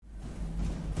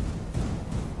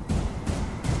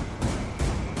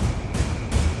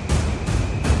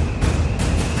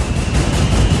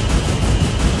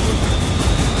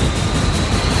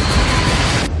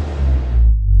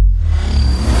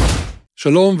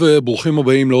שלום וברוכים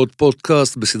הבאים לעוד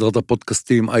פודקאסט בסדרת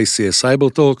הפודקאסטים ICS סייבר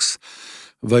טוקס,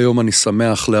 והיום אני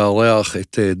שמח לארח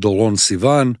את דורון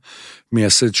סיvan,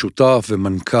 מייסד שותף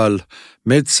ומנכ"ל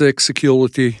MADSEC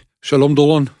סקיוריטי. שלום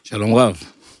דורון. שלום רב.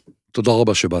 תודה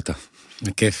רבה שבאת.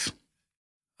 בכיף.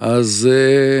 אז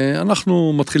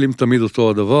אנחנו מתחילים תמיד אותו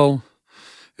הדבר,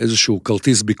 איזשהו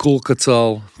כרטיס ביקור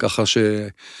קצר, ככה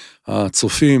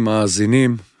שהצופים,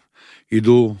 האזינים,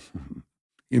 ידעו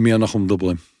עם מי אנחנו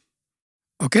מדברים.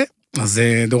 אוקיי, אז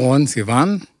דורון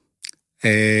סיvan,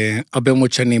 הרבה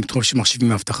מאוד שנים בתחום של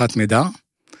מחשבים ואבטחת מידע.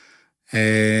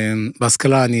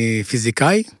 בהשכלה אני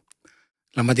פיזיקאי,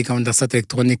 למדתי גם הנדסת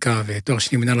אלקטרוניקה ותואר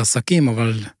שני מנהל עסקים,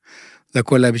 אבל זה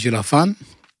הכל היה בשביל הפן.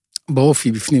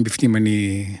 באופי בפנים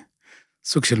אני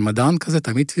סוג של מדען כזה,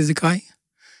 תמיד פיזיקאי.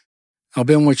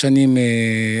 הרבה מאוד שנים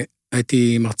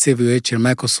הייתי מרצה ויועץ של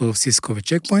מייקרוסופט, סיסקו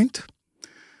וצ'ק פוינט,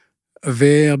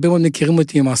 והרבה מאוד מכירים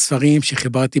אותי עם הספרים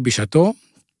שחיברתי בשעתו,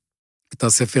 את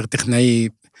הספר טכנאי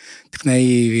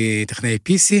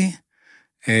PC,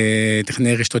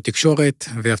 טכנאי רשתות תקשורת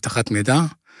ואבטחת מידע,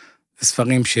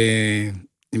 ספרים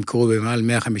שנמכרו במעל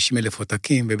 150,000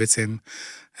 עותקים, ובעצם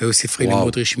היו ספרים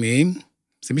מאוד רשמיים.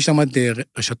 זה מי שלמד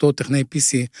רשתות טכנאי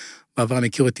PC, בעבר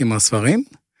מכיר אותי מהספרים.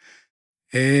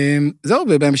 זהו,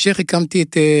 ובהמשך הקמתי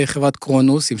את חברת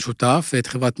קרונוס עם שותף, ואת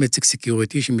חברת MADSEC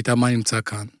סקיוריטי, שמטעמה נמצא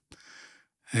כאן.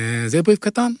 זה בריף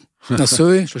קטן,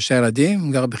 נשוי, 3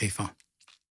 ילדים, גר בחיפה.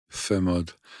 יפה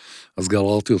מאוד. אז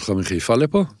גררתי אותך מחיפה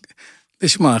לפה?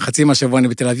 תשמע, חצי מהשבוע אני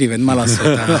בתל אביב, אין מה לעשות,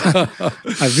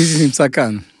 הוויזיט נמצא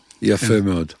כאן. יפה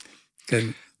מאוד. כן.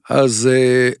 אז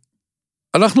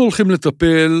אנחנו הולכים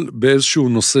לטפל באיזשהו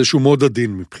נושא שהוא מאוד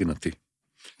עדין מבחינתי.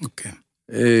 אוקיי.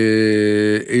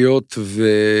 היות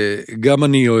וגם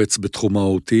אני יועץ בתחום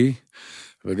ה-OT,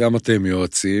 וגם אתם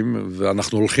יועצים,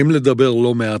 ואנחנו הולכים לדבר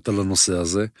לא מעט על הנושא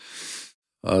הזה,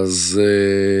 אז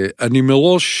אני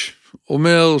מראש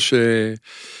אומר שמה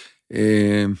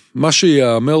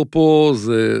שיאמר פה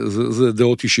זה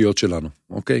דעות אישיות שלנו,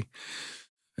 אוקיי?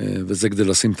 וזה כדי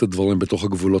לשים את הדברים בתוך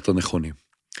הגבולות הנכונים.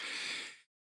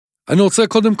 אני רוצה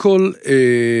קודם כל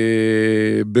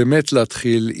באמת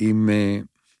להתחיל עם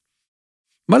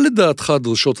מה לדעתך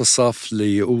דרישות הסף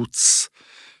לייעוץ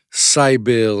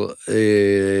סייבר,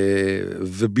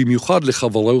 ובמיוחד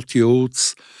לחברות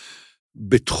ייעוץ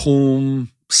בתחום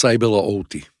סייבר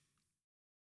ה-OT.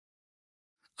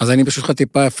 אז אני פשוט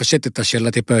טיפה אפשט את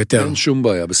השאלה טיפה יותר. אין שום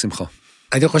בעיה, בשמחה.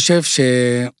 אני חושב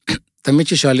שתמיד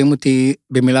ששואלים אותי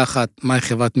במילה אחת, מהי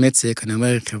חברת MADSEC, אני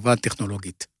אומר חברה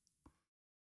טכנולוגית.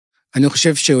 אני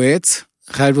חושב שיועץ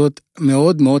חייב להיות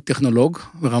מאוד מאוד טכנולוג,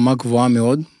 ברמה גבוהה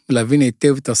מאוד, ולהבין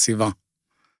היטב את הסביבה.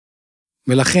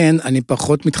 ולכן אני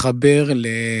פחות מתחבר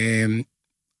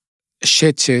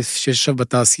לשטשף שיש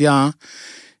בתעשייה,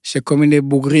 שכל מיני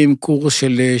בוגרים קורס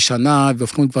של שנה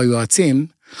והופכים כבר יועצים,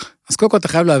 אז קודם כל אתה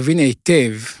חייב להבין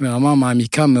היטב, ברמה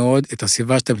מעמיקה מאוד, את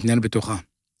הסביבה שאתה מתנהל בתוכה.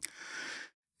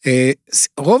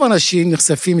 רוב האנשים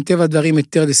נחשפים מטבע הדברים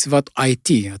יותר לסביבת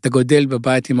ה-י.טי, אתה גודל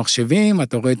בבית עם מחשבים,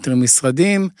 אתה רואה יותר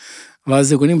משרדים,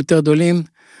 ואז ארגונים יותר גדולים,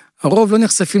 הרוב לא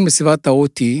נחשפים לסביבת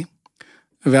ה-OT,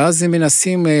 ואז הם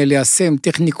מנסים ליישם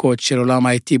טכניקות של עולם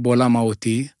ה-IT בעולם ה-OT,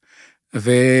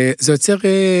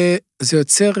 וזה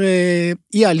יוצר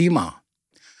אי הלימה.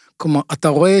 כלומר, אתה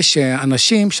רואה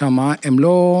שאנשים שם, הם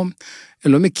לא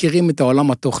מכירים את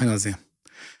העולם התוכן הזה.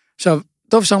 עכשיו,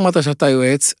 טוב שאמרת שאתה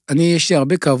יועץ, יש לי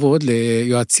הרבה כבוד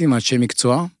ליועצים אנשי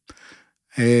מקצוע,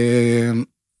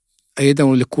 הידע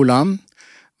הוא לכולם,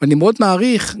 ואני מאוד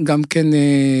מעריך גם כן,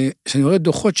 שאני רואה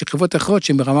דוחות של חברות אחרות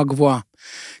שהן ברמה גבוהה,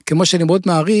 כמו שאני מאוד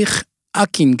מעריך,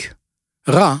 האקינג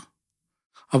רע,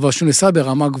 אבל שהוא ניסה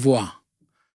ברמה גבוהה.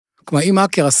 כלומר, אם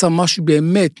האקר עשה משהו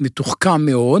באמת מתוחכם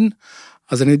מאוד,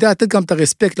 אז אני יודע לתת גם את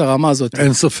הרספקט לרמה הזאת.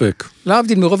 אין ספק.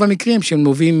 להבדיל מרוב המקרים שהם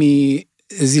נובעים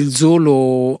מזלזול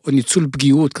או ניצול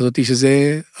פגיעות כזאת,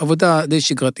 שזה עבודה די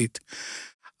שגרתית.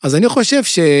 אז אני חושב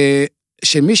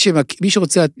שמי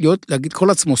שרוצה להגיד כל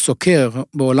עצמו סוקר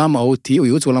בעולם ה-OT, או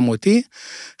ייעוץ בעולם ה-OT,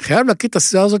 חייב להכיר את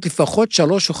הסביבה הזאת לפחות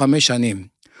 3 או 5 שנים.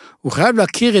 הוא חייב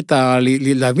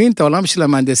להבין את העולם של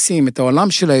המהנדסים, את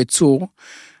העולם של הייצור,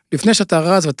 לפני שאתה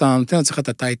רז ואתה נותן לעצמך את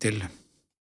הטייטל.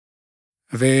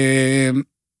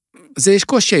 וזה יש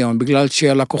קושי היום, בגלל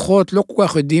שהלקוחות לא כל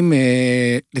כך יודעים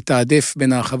לתעדף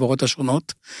בין החברות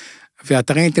השונות,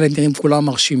 והאתרי אינטרנט נראים כולם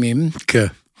מרשימים. כן.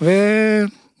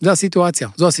 זו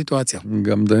הסיטואציה.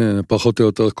 גם פחות או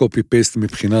יותר קופי-פייסט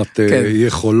מבחינת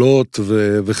יכולות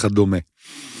וכדומה.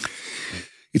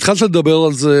 התחלת לדבר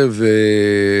על זה,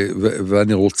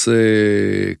 ואני רוצה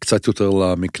קצת יותר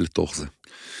להעמיק לתוך זה.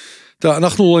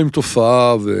 אנחנו רואים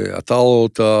תופעה, ואתה רואה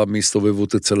אותה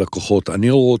מהסתובבות אצל לקוחות, אני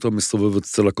רואה אותה מסתובבת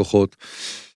אצל לקוחות,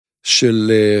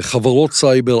 של חברות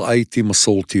סייבר אי.טי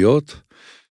מסורתיות,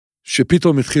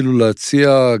 שפתאום התחילו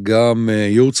להציע גם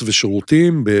ייעוץ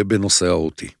ושירותים בנושא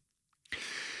ה-OT.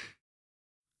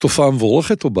 תופעה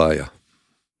מבורכת או בעיה?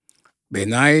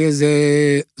 בעיניי זו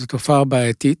תופעה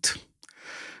בעייתית.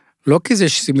 לא כי זה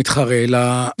שזה מתחרה, אלא...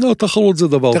 לא, תחרות זה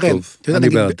דבר טוב, אני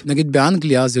בעד. נגיד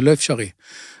באנגליה זה לא אפשרי.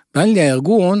 באנגליה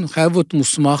הארגון חייב להיות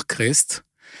מוסמך קרסט,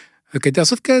 וכדי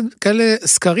לעשות כאלה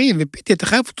סקרים ופיתי, אתה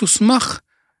חייב להיות מוסמך,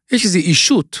 יש איזו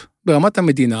אישות ברמת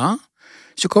המדינה,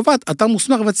 שקובעת, אתה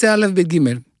מוסמך לבצע א' ב' ג'.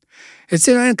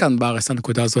 אצלנו אין כאן בארץ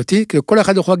הנקודה הזאת, כי כל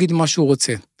אחד יכול להגיד מה שהוא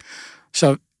רוצה.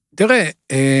 עכשיו, תראה,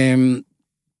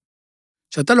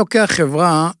 שאתה לוקח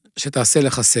חברה שתעשה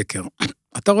לך סקר,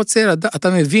 אתה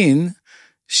מבין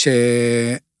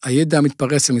שהידע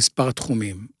מתפרס למספר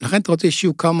תחומים. לכן אתה רוצה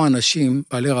שיהיו כמה אנשים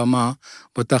בעלי רמה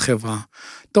באותה חברה.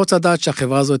 אתה רוצה לדעת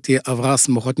שהחברה הזאת עברה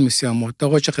סמכות מסוימות. אתה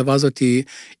רואה שהחברה הזאת היא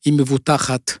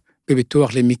מבוטחת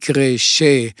בביטוח למקרה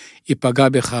שהיא פגעה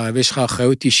בך ויש לך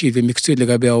אחריות אישית ומקצועית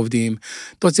לגבי העובדים.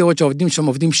 אתה רוצה לראות שהעובדים שם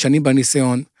עובדים שנים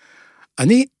בניסיון.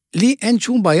 לי אין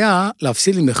שום בעיה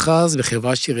להפסיד לי מכרז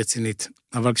בחברה שהיא רצינית.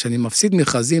 אבל כשאני מפסיד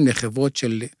מכרזים לחברות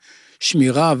של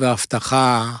שמירה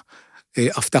והבטחה,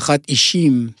 הבטחת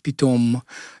אישים פתאום,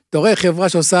 אתה רואה חברה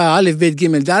שעושה א', ב',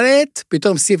 ג', ד',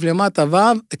 פתאום סיף למטה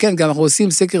ו', כן, גם אנחנו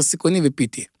עושים סקר סיכונים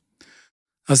ופיתי.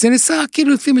 אז זה ניסה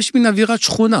כאילו לפעמים יש מין אווירת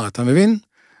שכונה, אתה מבין?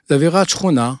 זה אווירת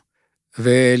שכונה,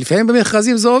 ולפעמים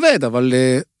במכרזים זה עובד, אבל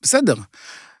בסדר.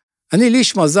 לי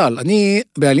איש מזל, אני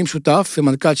בעלים שותף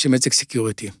ומנכ"ל של MADSEC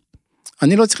סקיוריטי.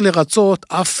 אני לא צריך לרצות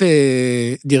אף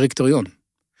דירקטוריון.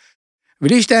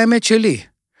 ולי יש את האמת שלי.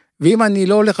 ואם אני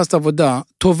לא הולך לעשות עבודה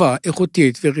טובה,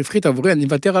 איכותית ורווחית עבורי, אני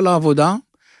אוותר על העבודה,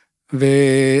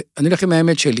 ואני הולך עם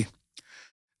האמת שלי.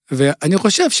 ואני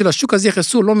חושב שלשוק הזה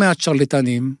יחסו לא מעט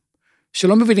שרלטנים,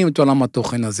 שלא מבינים את עולם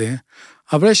התוכן הזה,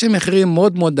 אבל יש מחירים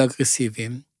מאוד מאוד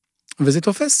אגרסיביים, וזה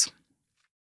תופס.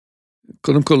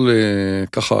 קודם כל,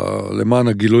 ככה, למען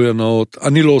הגילוי הנאות,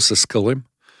 אני לא עושה סקרים.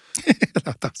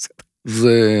 לא, אתה עושה.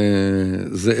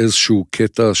 זה איזשהו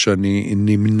קטע שאני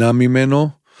נמנע ממנו,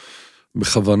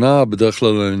 בכוונה, בדרך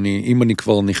כלל אם אני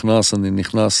כבר נכנס, אני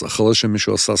נכנס אחרי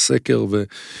שמישהו עשה סקר,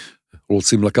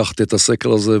 ורוצים לקחת את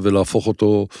הסקר הזה ולהפוך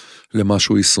אותו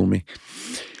למשהו יישומי.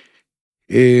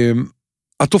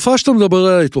 התופעה שאתה מדבר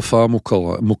עליה היא תופעה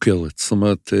מוכרת, זאת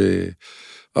אומרת,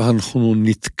 אנחנו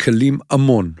נתקלים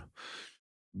המון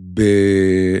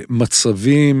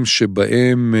במצבים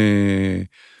שבהם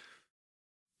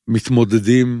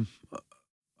מתמודדים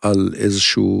על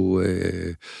איזשהו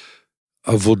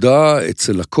עבודה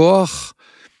אצל לקוח,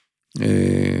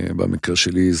 במקרה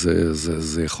שלי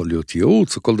זה יכול להיות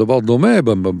ייעוץ, או כל דבר דומה,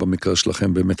 במקרה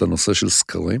שלכם באמת הנושא של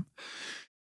סקרים,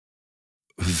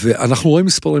 ואנחנו רואים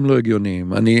מספרים לא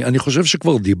הגיוניים. אני חושב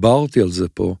שכבר דיברתי על זה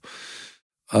פה,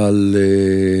 על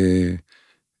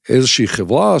איזושהי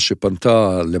חברה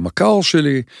שפנתה למכר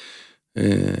שלי,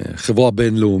 חברה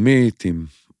בינלאומית עם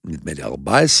נדמה לי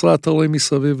 14 אתרים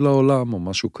מסביב לעולם, או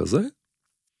משהו כזה,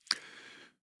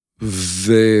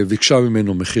 וביקשה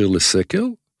ממנו מחיר לסקר,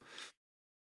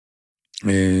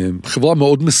 חברה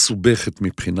מאוד מסובכת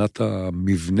מבחינת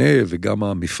המבנה וגם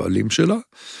המפעלים שלה,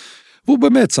 והוא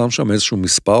באמת שם שם איזשהו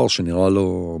מספר שנראה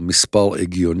לו מספר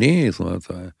הגיוני, זאת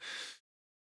אומרת,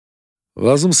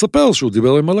 ואז הוא מספר שהוא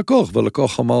דיבר עם הלקוח,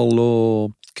 והלקוח אמר לו,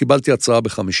 קיבלתי הצעה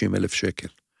ב-50,000 שקל.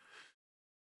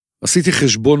 עשיתי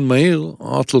חשבון מהיר,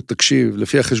 אמרת לו, תקשיב,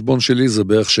 לפי החשבון שלי זה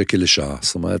בערך שקל לשעה,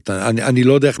 זאת אומרת, אני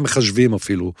לא יודע איך מחשבים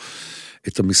אפילו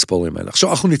את המספרים האלה. עכשיו,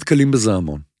 אנחנו נתקלים בזה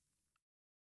המון.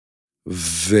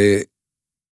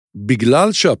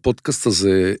 ובגלל שהפודקאסט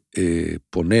הזה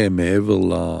פונה מעבר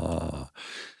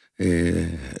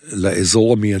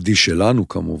לאזור המיידי שלנו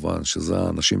כמובן, שזה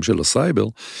האנשים של הסייבר,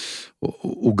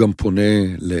 הוא גם פונה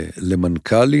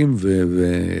למנכ"לים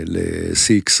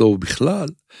ול-CXO בכלל.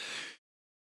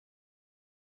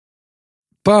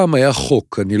 פעם היה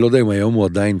חוק, אני לא יודע אם היום הוא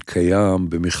עדיין קיים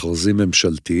במכרזים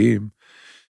ממשלתיים,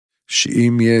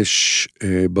 שאם יש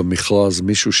במכרז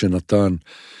מישהו שנתן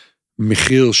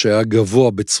מחיר שהיה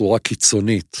גבוה בצורה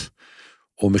קיצונית,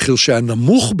 או מחיר שהיה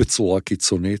נמוך בצורה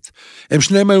קיצונית, הם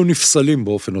שניהם היו נפסלים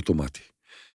באופן אוטומטי.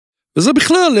 וזה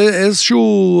בכלל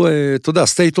איזשהו, אתה יודע,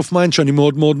 state of mind שאני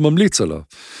מאוד מאוד ממליץ עליו.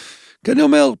 כי אני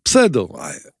אומר, בסדר,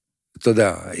 אתה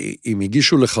יודע, אם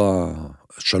הגישו לך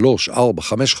 3, 4,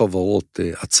 5 חברות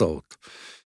הצעות,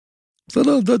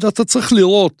 אתה צריך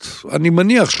לראות, אני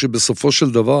מניח שבסופו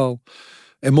של דבר,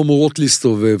 הן אמורות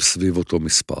להסתובב סביב אותו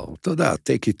מספר. אתה יודע,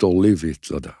 take it or leave it,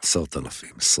 לא יודע,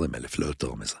 10,000, 20,000, לא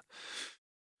יותר מזה.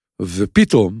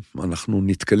 ופתאום אנחנו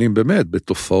נתקלים באמת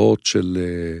בתופעות של,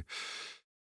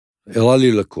 הראה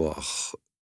לי לקוח,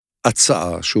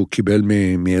 הצעה שהוא קיבל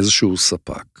מאיזשהו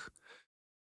ספק.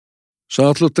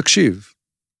 שאלת לו, תקשיב,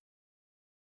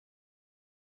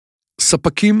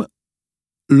 ספקים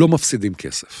לא מפסידים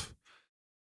כסף.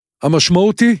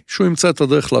 המשמעות היא שהוא ימצא את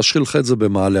הדרך להשחיל לך את זה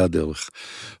במעלה הדרך.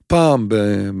 פעם,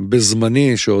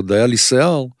 בזמני, שעוד היה לי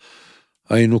שיער,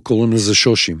 היינו קוראים לזה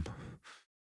שושים.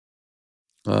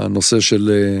 הנושא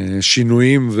של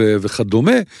שינויים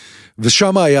וכדומה,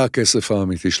 ושם היה הכסף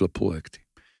האמיתי של הפרויקטים.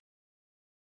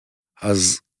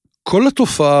 אז כל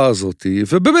התופעה הזאת,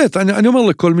 ובאמת, אני אומר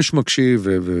לכל מי שמקשיב,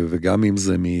 וגם אם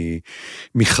זה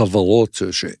מחברות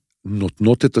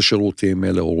שנותנות את השירותים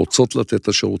האלה, או רוצות לתת את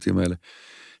השירותים האלה,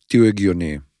 תהיו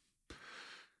הגיוניים.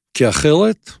 כי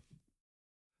אחרת,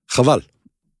 חבל.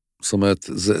 זאת אומרת,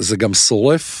 זה גם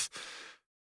שורף,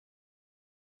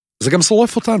 זה גם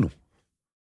שורף אותנו.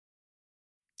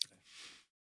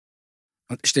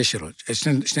 שתי שאלות,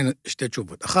 שתי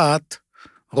תשובות. אחת,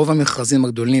 רוב המכרזים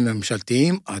הגדולים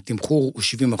והממשלתיים, התמחור הוא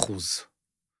 70%.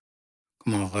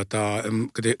 כלומר,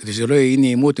 כדי שלא יהיה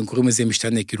נעימות, הם קוראים לזה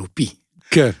משתנה, כאילו פי.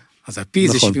 כן. אז הפי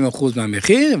זה 70%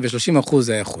 מהמחיר, ו-30%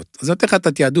 זה האיכות. אז זאת אחד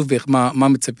התיעדוף מה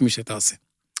מצפים שאתה עושה.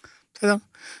 בסדר?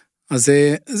 אז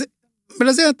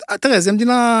ולזה, תראה, זו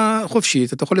מדינה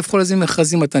חופשית, אתה יכול לבחור איזה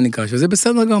מכרזים אתה ניגש, וזה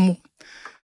בסדר גמור.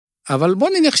 אבל בוא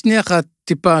נלך שנייה אחת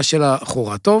טיפה של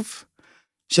האחורה, טוב?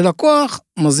 שלקוח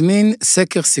מזמין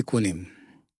סקר סיכונים.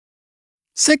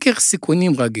 סקר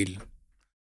סיכונים רגיל.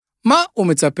 מה הוא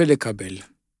מצפה לקבל?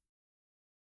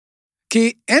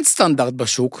 כי אין סטנדרט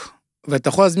בשוק, ואתה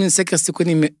יכול להזמין סקר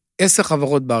סיכונים מ10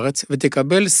 חברות בארץ,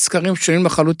 ותקבל סקרים שונים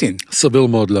לחלוטין. סביר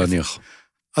מאוד להניח.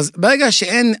 אז ברגע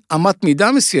שאין אמת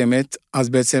מידה מסוימת, אז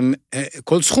בעצם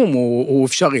כל סכום הוא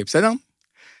אפשרי, בסדר?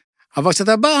 אבל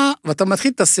כשאתה בא, ואתה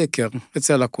מתחיל את הסקר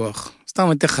אצל הלקוח, סתם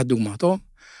אני אתן לך דוגמה, טוב?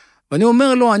 ואני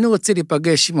אומר לו, אני רוצה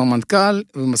להיפגש עם המנכ"ל,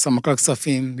 ועם הסמנכ"ל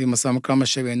כספים, ועם הסמנכ"ל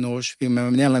משאבי אנוש, ועם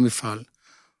המנהל המפעל.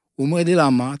 הוא אומר לי,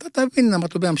 למה? אתה תבין, למה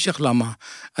אתה בהמשך, למה?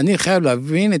 אני חייב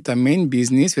להבין את המיין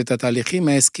ביזנס ואת התהליכים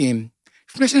העסקיים,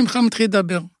 לפני שאני בכלל מתחיל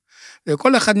לדבר.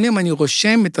 וכל אחד מהם אני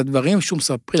רושם את הדברים שהוא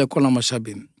מספר לכל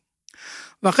המשאבים.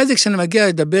 ואחרי זה כשאני מגיע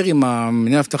לדבר עם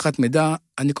המנהל אבטחת מידע,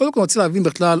 אני קודם כל רוצה להבין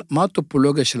בכלל מה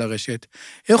הטופולוגיה של הרשת,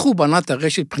 איך הוא בנה את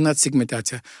הרשת מבחינת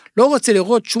סיגמנטציה. לא רוצה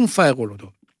לראות שום firewall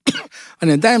אותו.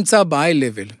 אני עדיין אמצא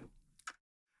ב-high-level.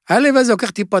 ה-high-level זה לוקח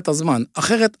טיפה את הזמן,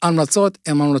 אחרת ההמלצות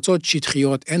הן המלצות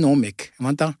שטחיות, אין עומק,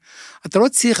 הבנת? אתה לא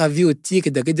צריך להביא אותי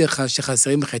כדי להגיד לך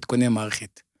שחסרים לך עדכוני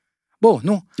מערכת. בוא,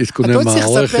 נו. עדכוני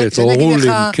מערכת, או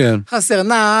רולים, כן. חסר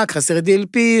נק, חסר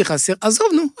DLP, חסר, עזוב,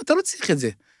 נו, אתה לא צריך את זה.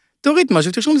 תוריד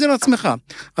משהו, תרשום את זה לעצמך.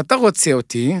 אתה רוצה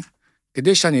אותי,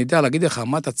 כדי שאני אדע להגיד לך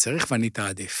מה אתה צריך ואני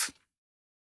תעדף.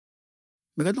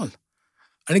 בגדול.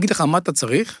 אני אגיד לך מה אתה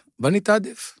צריך ואני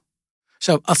תעדף.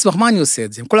 עכשיו, אסמך מה אני עושה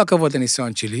את זה? עם כל הכבוד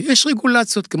לניסיון שלי, יש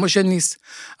רגולציות כמו שניס.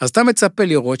 אז אתה מצפה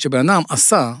לראות שבן אדם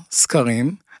עשה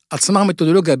סקרים, על סמך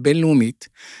מתודולוגיה בינלאומית,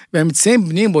 והמצאים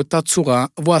בניים באותה צורה,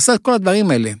 והוא עשה את כל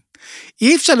הדברים האלה.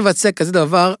 אי אפשר לבצע כזה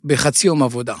דבר בחצי יום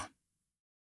עבודה.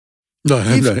 לא,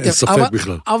 אין ספק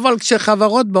בכלל. אבל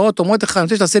כשחברות באות אומרות לך, אני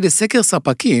רוצה שתעשה לי סקר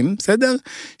ספקים, בסדר?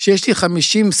 שיש לי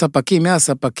 50 ספקים, 100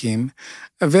 ספקים,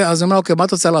 ואז הוא אומר, אוקיי, מה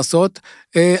אתה רוצה לעשות?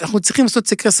 אנחנו צריכים לעשות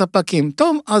סקר ספקים.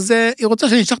 טוב, אז היא רוצה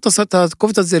שאני אשלח את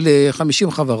הקובץ הזה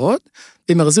ל-50 חברות,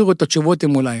 והם יחזירו את התשובות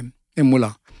עם מולה.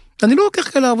 אני לא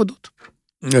לוקח כאלה עבודות.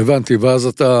 הבנתי, ואז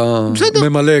אתה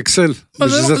ממלא אקסל,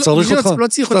 בשביל זה צריך אותך. לא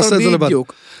צריך אותך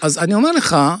בדיוק. אז אני אומר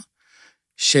לך,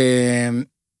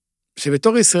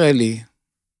 שבתור ישראלי,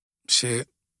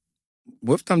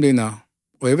 שאוהב את המדינה,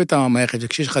 אוהב את המערכת,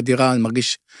 וכשיש לך דירה, אני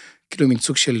מרגיש כאילו מין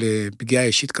סוג של פגיעה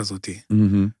אישית כזאת.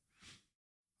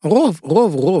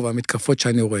 רוב המתקפות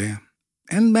שאני רואה,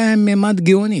 אין בהם ממד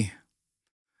גאוני.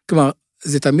 כלומר,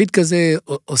 זה תמיד כזה,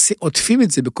 עוטפים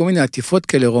את זה בכל מיני עטיפות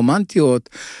כאלה רומנטיות,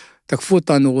 תקפו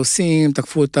אותנו רוסים,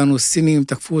 תקפו אותנו סינים,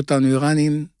 תקפו אותנו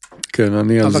איראנים. כן,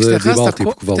 אני על זה דיברתי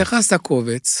כבר. אבל כשתכנס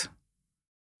לקובץ,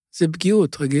 זה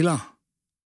פגיעות רגילה.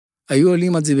 היו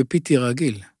עולים את זה בפיטי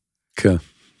רגיל. כן.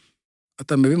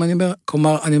 אתה מבין מה אני אומר?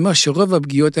 כלומר, אני אומר שרוב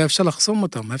הפגיעות היה אפשר לחסום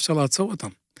אותם, היה אפשר לעצור אותם.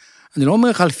 אני לא אומר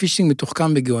לך על פישינג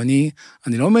מתוחכם בגאוני,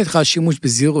 אני לא אומר לך על שימוש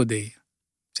בזירו דיי,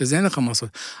 שזה אין לך מה לעשות,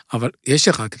 אבל יש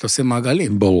לך, כי אתה עושה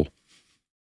מעגלים. ברור.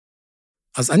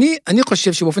 אז אני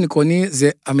חושב שבאופן עקרוני, זה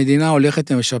המדינה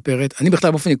הולכת ומשפרת, אני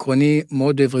בכלל באופן עקרוני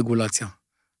מאוד אוהב רגולציה.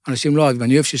 אנשים לא אוהב,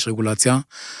 ואני אוהב שיש רגולציה,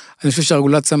 אני חושב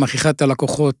שהרגולציה מכריחה את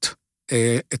הלקוחות,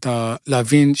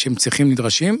 להבין שהם צריכים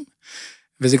נדרשים,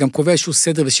 וזה גם קובע איזשהו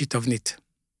סדר ואיזושהי תבנית.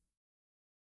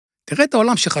 תראה את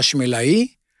העולם שחשמלאי,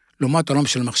 לעומת העולם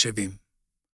של מחשבים.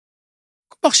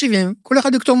 מחשבים, כל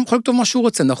אחד יכול לכתוב מה שהוא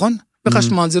רוצה, נכון?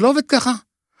 בחשמל זה לא עובד ככה.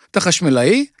 אתה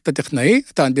חשמלאי, אתה טכנאי,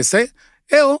 אתה הנדסאי,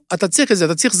 אתה צריך את זה,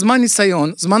 אתה צריך זמן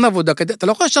ניסיון, זמן עבודה, אתה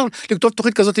לא יכול עכשיו לכתוב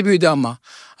תוכנית כזאת מי יודע מה,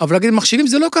 אבל להגיד מחשבים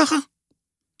זה לא ככה.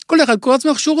 כל אחד קורא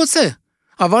עצמך שהוא רוצה.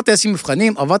 עברת איזושהי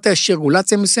מבחנים, עברת איזושהי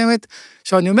רגולציה מסוימת.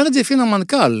 עכשיו, אני אומר את זה לפי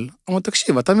המנכ"ל, אבל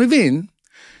תקשיב, אתה מבין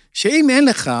שאם אין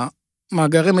לך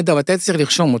מאגרי מידע ואתה צריך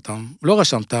לרשום אותם, לא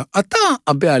רשמת, אתה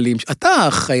הבעלים, אתה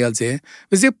האחראי על זה,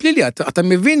 וזה פלילי, אתה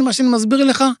מבין מה שאני מסביר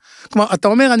לך? כלומר, אתה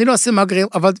אומר, אני לא אעשה מאגרים,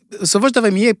 אבל בסופו של דבר,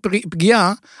 אם יהיה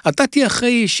פגיעה, אתה תהיה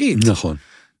אחראי אישית. נכון.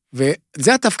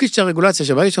 וזה התפקיד של הרגולציה,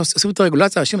 שברגע שעושים את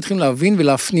הרגולציה, אנשים מתחילים להבין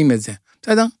ולהפנים את זה.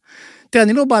 בסדר? תראה,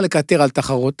 אני לא בא לקטר על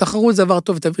תחרות, תחרות זה דבר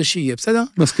טוב ותביא שיהיה, בסדר?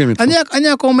 מסכים איתך. אני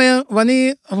רק אומר,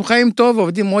 אנחנו חיים טוב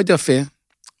ועובדים מאוד יפה,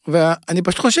 ואני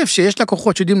פשוט חושב שיש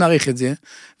לקוחות שיודעים להעריך את זה,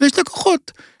 ויש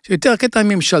לקוחות שיותר קטע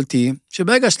ממשלתי,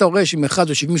 שברגע שאתה רואה שמכרז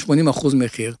הוא 70-80%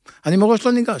 מחיר, אני מראש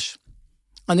לא ניגש.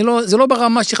 זה לא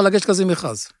ברמה שצריך לגשת כזה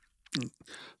מכרז.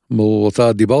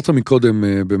 אתה דיברת מקודם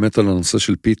באמת על הנושא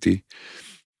של פיטי,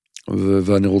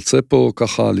 ואני רוצה פה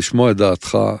ככה לשמוע את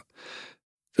דעתך.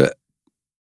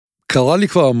 קרה לי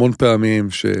כבר המון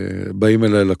פעמים שבאים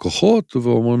אליי לקוחות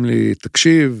ואומרים לי,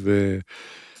 תקשיב,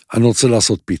 אני רוצה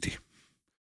לעשות פיטי.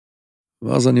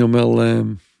 ואז אני אומר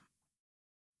להם,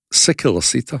 סקר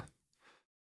עשית?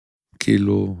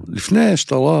 כאילו, לפני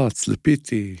שאתה רץ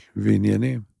לפיטי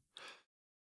ועניינים,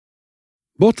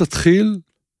 בוא תתחיל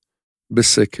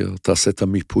בסקר, תעשה את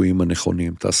המיפויים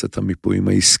הנכונים, תעשה את המיפויים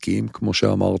העסקיים, כמו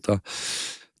שאמרת,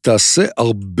 תעשה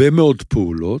הרבה מאוד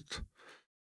פעולות,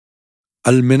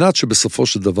 על מנת שבסופו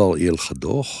של דבר יהיה לך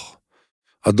דוח.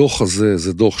 הדוח הזה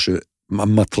זה דוח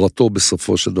שמטרתו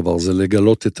בסופו של דבר זה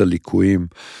לגלות את הליקויים,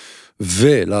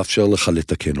 ולאפשר לך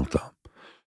לתקן אותם.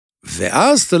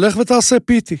 ואז תלך ותעשה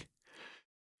פיטי.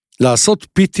 לעשות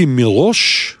פיטי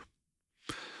מראש,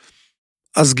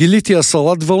 אז גיליתי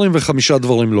 10 דברים ו5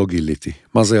 דברים לא גיליתי.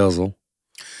 מה זה יעזור?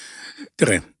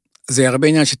 תראה, זה הרבה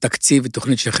עניין של תקציב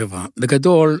ותוכנית של חברה.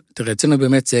 בגדול, תראה, אצלנו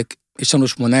ב-MADSEC, יש לנו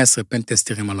 18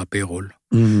 פנטסטרים על הפיירול.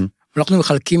 אנחנו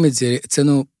מחלקים את זה,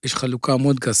 אצלנו יש חלוקה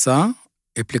מאוד גסה,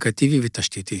 אפליקטיבי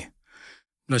ותשתיתי.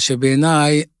 בגלל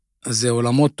שבעיניי, זה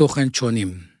עולמות תוכן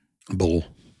שונים. ברור.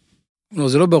 לא,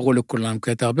 זה לא ברור לכולם,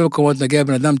 כי אתה הרבה מקומות נגיע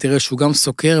בן אדם, תראה שהוא גם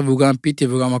סוקר, והוא גם פיטי,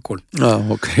 והוא גם הכל.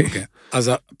 אוקיי.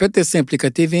 אז הפנטסטרים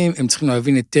אפליקטיביים, הם צריכים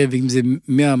להבין היטב, אם זה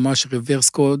ממש ריברס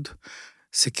קוד,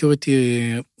 סקיוריטי,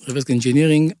 ריברס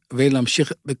אנג'ינירינג,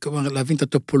 ולהמשיך, להבין את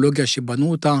הטופולוגיה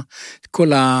שבנו אותה,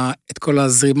 את כל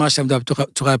הזרימה שעמדה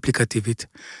בצורה אפליקטיבית.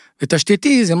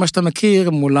 ותשתיתי, זה מה שאתה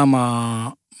מכיר, מולם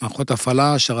מערכות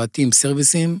הפעלה, שרתים,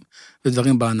 סרוויסים,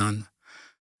 ודברים בענן.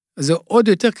 זה עוד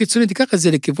יותר קיצוני, תיקח את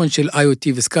זה לכיוון של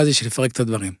IoT וסקאזי, של לפרק את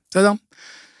הדברים. בסדר?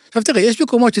 עכשיו תראה, יש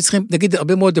מקומות שצריכים, נגיד,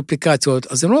 הרבה מאוד אפליקציות,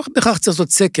 אז הם לא בכך צריך לעשות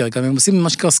סקר, גם הם עושים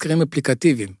ממש ככה סקרים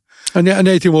אפליקטיביים. אני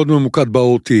הייתי מאוד ממוקד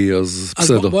ב-OT, אז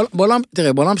בסדר.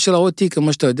 תראה, בעולם של ה-OT,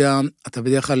 כמו שאתה יודע, אתה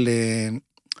בדרך כלל,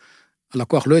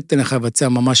 הלקוח לא ייתן לך לבצע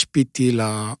ממש פיטי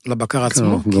לבקר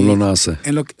עצמו. גם לא נעשה.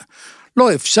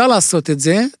 לא, אפשר לעשות את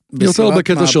זה. יותר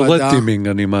בקטע של רד טימינג,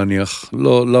 אני מניח.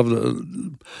 לא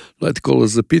הייתי קורא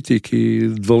לזה פיטי, כי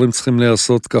דברים צריכים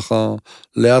להיעשות ככה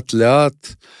לאט לאט,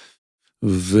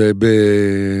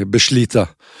 ובשליטה.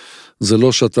 זה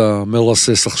לא שאתה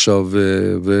מרסס עכשיו,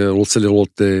 ורוצה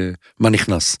לראות מה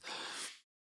נכנס.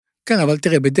 כן, אבל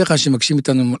תראה, בדרך כלל שמקשים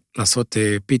איתנו לעשות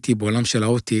פיטי בעולם של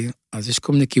ה-OT, אז יש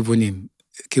כל מיני כיוונים.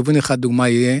 כיוון אחד, דוגמה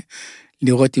יהיה,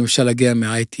 לראות אם אפשר להגיע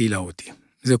מה-ה-IT ל-OT.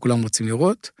 זה כולם רוצים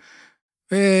לראות,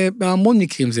 ובהמון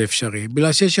מקרים זה אפשרי,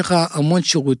 בגלל שיש לך המון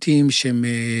שירותים שהם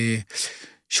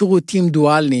שירותים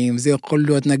דואליים, זה יכול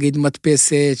להיות נגיד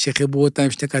מדפסת, שחיברו אותה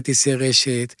עם 2 כרטיסי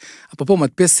רשת, אפרופו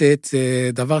מדפסת, זה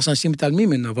דבר שאנשים מתעלמים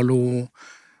ממנו, אבל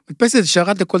מדפסת זה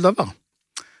שרת לכל דבר.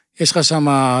 יש לך שם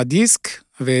דיסק,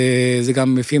 וזה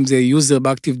גם לפעמים זה user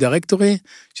באקטיב דירקטורי,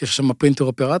 שיש שם פרינטר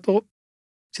אופרטור,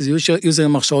 שזה יוזר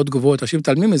עם הרשאות גבוהות, אנשים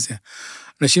מתעלמים מזה.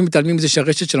 אנשים מתעלמים מזה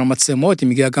שהרשת של המצלמות, היא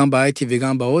מגיעה גם ב-ה-ITי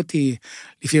וגם ב-OT,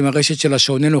 לפעמים הרשת של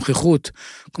השעוני נוכחות.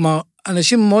 כלומר,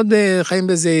 אנשים מאוד חיים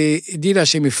באיזה אידילה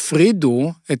שהם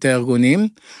הפרידו את הארגונים,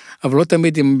 אבל לא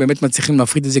תמיד הם באמת מצליחים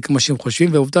להפריד את זה כמו שהם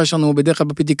חושבים, והעובדה שלנו בדרך כלל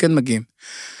בפיטי כן מגיעים.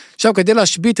 עכשיו, כדי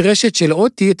להשבית רשת של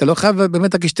OT, אתה לא חייב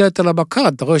באמת להשתלט על הבקר,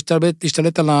 אתה רואה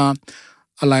להשתלט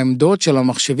על העמדות של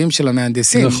המחשבים של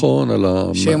המהנדסים. נכון, על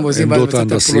העמדות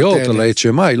ההנדסיות, על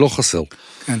ה-HMI, לא חסר.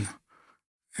 כן.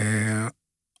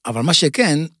 אבל מה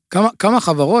שכן, כמה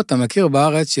חברות אתה מכיר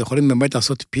בארץ שיכולים באמת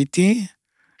לעשות פיטי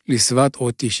לסביבת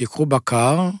OT, שיקחו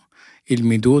בקר,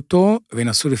 ילמדו אותו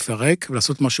וינסו לפרק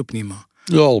ולעשות משהו פנימה.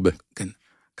 לא הרבה. כן.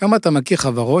 כמה אתה מכיר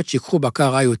חברות שיקחו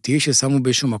בקר IoT ששמו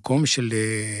באיזשהו מקום של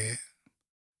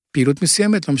פעילות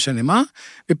מסוימת, לא משנה מה,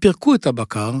 ופירקו את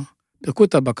הבקר, פרקו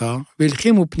את הבקר,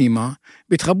 והלחימו פנימה,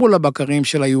 והתחברו לבקרים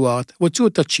של היועט, והוציאו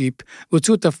את הצ'יפ,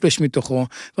 והוציאו את הפלש מתוכו,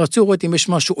 ורצו לראות אם יש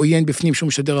משהו עוין בפנים שהוא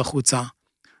משדר החוצה.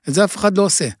 את זה אף אחד לא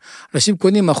עושה. אנשים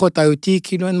קונים מערכות IoT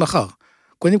כאילו אין מחר.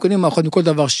 קונים מערכות מכל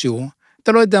דבר שהוא,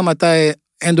 אתה לא יודע מתי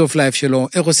end of life שלו,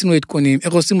 איך עושים לו עדכונים,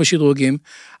 איך עושים לו שדרוגים,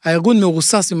 הארגון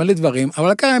מרוסס ומלא דברים,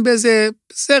 אבל לקיים באיזה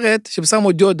סרט שבשם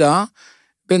עוד דיודה,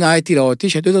 בין ה-ה-T ל-ה-T,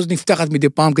 שהדיודה הזאת נפתחת מדי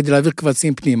פעם כדי להעביר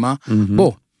קבצים פנימה,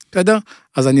 בוא, בסדר?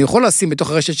 אז אני יכול לשים בתוך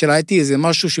הרשת של ה-ה-T, זה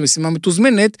משהו שמשימה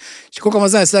מתוזמנת, שכל כמה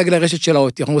זמן יעשה להגיע לרשת של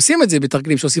ה-ה-T, אנחנו עושים את זה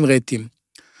בתרגילים שעושים רייטים.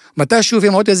 מתי שוב,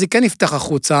 אם ה-ה-T הזה כן נפתח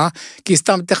החוצה, כי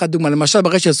סתם תכף דוגמה, למשל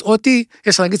ברשת ה-ה-T,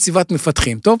 יש לך נגיד סביבת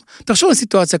מפתחים, טוב? תחשוב על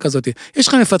סיטואציה כזאת, יש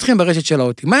לך מפתחים ברשת של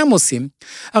ה-ה-T, מה הם עושים?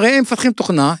 הרי הם מפתחים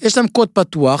תוכנה, יש להם קוד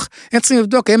פתוח, הם צריכים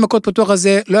לבדוק, האם הקוד פתוח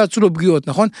הזה לא יצאו לו פגיעות,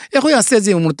 נכון? איך הוא יעשה את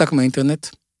זה אם הוא מנותק מהאינטרנט?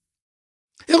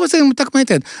 איך הוא עושה אם הוא מנותק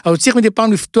מהאינטרנט? אבל הוא צריך מדי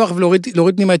פעם לפתוח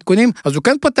ולהוריד פנימה עדכונים, אז הוא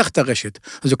כן פותח את הרשת,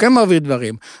 אז הוא כן מעביר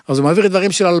דברים, אז הוא מעביר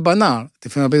דברים של הלבנה,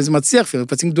 לפעמים זה מצליח, לפעמים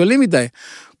מפצים גדולים מדי.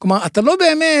 כלומר, אתה לא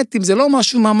באמת, אם זה לא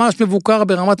משהו ממש מבוקר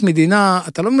ברמת מדינה,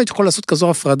 אתה לא באמת יכול לעשות כזו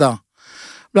הפרדה.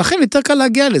 ולכן יותר קל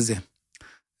להגיע לזה.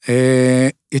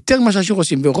 יותר ממה שאנשים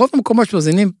חושבים, ורוב המקומות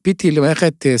שמזינים פיטי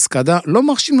למערכת סקדה, לא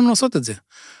מרשים לנו לעשות את זה.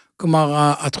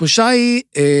 כלומר, התחושה היא,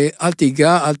 אל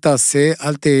תיגע, אל תעשה,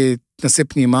 אל תנסה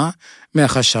פנימה,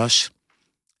 מהחשש.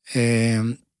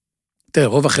 תראה,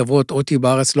 רוב החברות ה-ה-T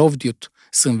בארץ לא עובדות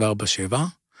 24/7,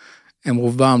 הם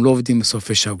רובם לא עובדים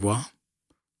בסופי שבוע,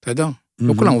 אתה יודע?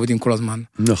 לא כולם עובדים כל הזמן.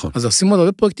 נכון. אז עושים עוד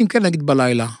הרבה פרויקטים כאלה, נגיד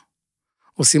בלילה,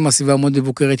 עושים הסביבה מאוד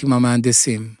מבוקרת עם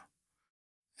המהנדסים.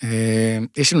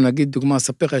 יש לנו, נגיד, דוגמה,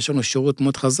 ספר, יש לנו שירות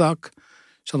מאוד חזק,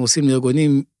 שאנחנו עושים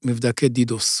לארגונים מבדקי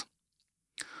דידוס.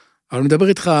 אבל אני מדבר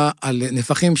איתך על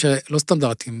נפחים שלא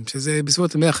סטנדרטיים, שזה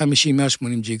בסביבות 150-180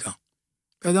 ג'יגה.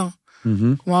 בסדר?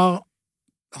 כלומר,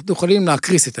 אנחנו יכולים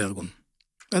להקריס את הארגון.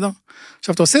 בסדר?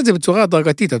 עכשיו, אתה עושה את זה בצורה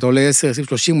הדרגתית, אתה עולה 10, 20,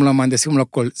 30 מול המהנדסים מול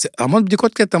הכל. זה המון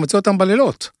בדיקות כאלה, אתה מצא אותם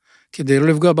בלילות, כדי לא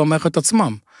לפגוע במערכת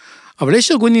עצמם. אבל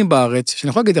יש ארגונים בארץ, שאני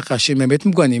יכול להגיד לך שהם באמת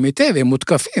מוגנים היטב, הם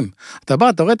מותקפים. אתה בא,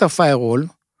 אתה רואה את הפיירול,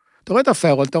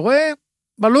 אתה רואה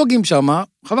בלוגים שם,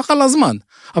 חבל לך על הזמן.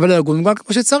 אבל הארגון מוגן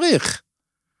כמו שצריך.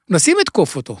 נשים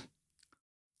לתקוף אותו.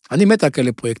 אני מת על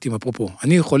כאלה פרויקטים, אפרופו.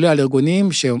 אני חולה על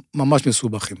ארגונים שממש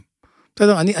מסובכים.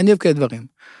 בסדר? אני אוהב כאלה דברים.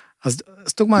 אז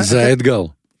תוגמה... זה האתגר.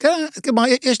 כן,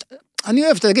 אני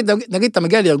אוהב, נגיד, אתה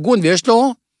מגיע לארגון ויש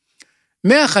לו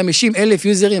 150,000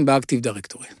 יוזרים באקטיב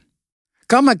דירקטורי.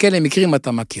 כמה כאלה מקרים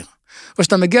אתה מכיר? או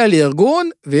שאתה מגיע לארגון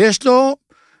ויש לו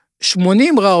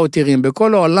 80 ראוטרים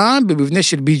בכל העולם במבנה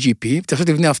של BGP, תחשוב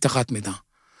תבנה הבטחת מידע.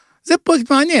 זה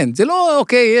פרויקט מעניין, זה לא,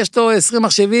 אוקיי, יש לו 20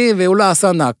 מחשבים והוא לא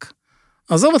עשה נק.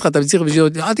 עזוב אותך, אתה צריך בשביל,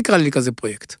 אל תקרא לי כזה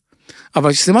פרויקט.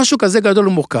 אבל כשזה משהו כזה גדול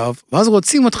ומורכב, ואז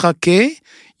רוצים אותך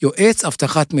כיועץ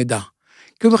הבטחת מידע.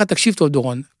 כאילו לך, תקשיב טוב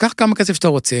דורון, קח כמה כסף שאתה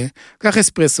רוצה, קח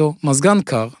אספרסו, מזגן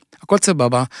קר, הכל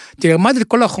סבבה, תלמד את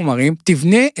כל החומרים,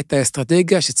 תבנה את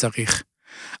האסטרטגיה שצריך.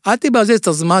 אל תבזבז את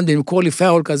הזמן למכור לי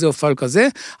פיירול כזה או פיירול כזה,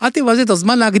 אל תבזבז את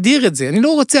הזמן להגדיר את זה. אני לא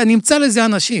רוצה, אני אמצא לזה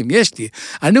אנשים, יש לי.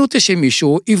 אני רוצה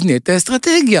שמישהו יבנה את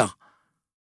האסטרטגיה.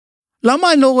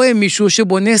 למה אני לא רואה מישהו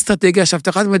שבונה אסטרטגיה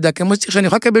שהבטחת מידע, כמו שצריך שאני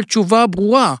יכול לקבל תשובה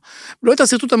ברורה, לא את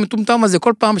הסרטוט המטומטם הזה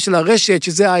כל פעם של הרשת,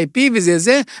 שזה ה-IP וזה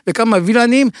זה, וכמה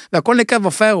וילנים, והכל נקע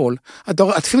בפיירול.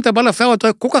 לפעמים אתה בא לפיירול, אתה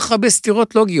רואה כל כך הרבה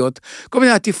סתירות לוגיות, כל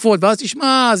מיני עטיפות, ואז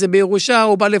תשמע, זה בירושה,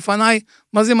 הוא בא לפניי,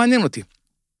 מה זה מעניין אותי?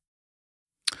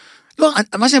 לא,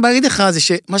 מה שאני בא להגיד לך זה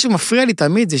שמה שמפריע לי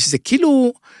תמיד זה שזה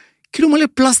כאילו מלא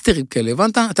פלסטרים כאלה,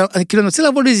 הבנת? אני כאילו רוצה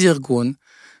לבוא לאיזה ארגון,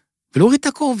 ולהוריד את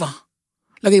הכובע.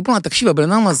 להגיד, בוא, תקשיב,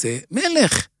 הבן אדם הזה,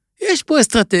 מלך, יש פה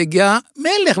אסטרטגיה,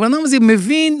 מלך, הבן אדם הזה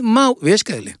מבין מה הוא, ויש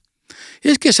כאלה.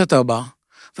 יש כשאתה בא,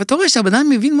 ואתה רואה שהבן אדם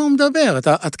מבין מה הוא מדבר,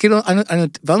 את כאילו,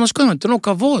 ואז מה שקוראים, אני נותן לו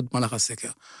כבוד, מלך הסקר.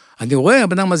 אני רואה,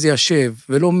 הבן אדם הזה ישב,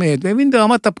 ולומד, מבין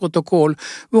ברמת הפרוטוקול,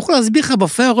 והוא יכול להסביר לך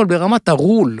בפיירול ברמת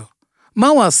הרול, מה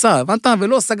הוא עשה, הבנת?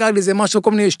 ולא סגר לי זה משהו,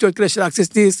 כל מיני שטויות כאלה של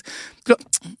אקססטיס,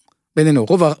 בינינו,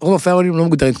 רוב הפיירולים לא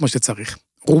מוגדרים כמו שצריך.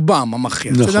 רובם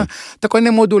המכריע. נכון. אתה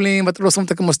קונה מודולים, אתה לא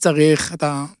שמת כמו שצריך,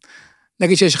 אתה...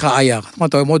 נגיד שיש לך אייר,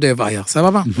 אתה מאוד אוהב אייר,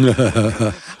 סבבה?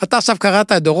 אתה עכשיו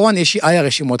קראת דורון, יש אייר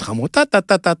רשימות חמות,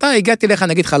 הגעתי לך,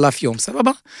 נגיד חלף יום,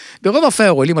 סבבה? ברוב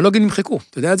הפיירולים, הלוגים נמחקו,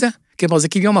 אתה יודע את זה? כי הם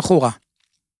מחזיקים יום אחורה.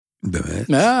 באמת?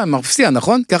 מפסיע,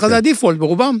 נכון? ככה זה הדיפולט,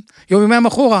 ברובם, יום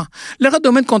אחורה. לך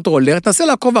דומיין קונטרולר, תנסה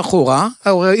לעקוב אחורה,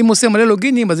 אם עושה מלא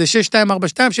לוגינים, אז זה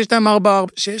 6242,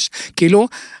 6246, כאילו,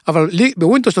 אבל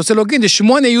בווינדוס שאתה עושה לוגין,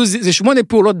 זה 8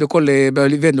 פעולות בכל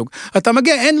ונדוג. אתה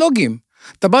מגיע, אין לוגים.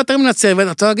 אתה בא תרים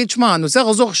לצוות, אתה תגיד, שמע, אני רוצה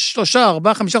לחזור 3,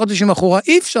 4, 5 חודשים אחורה,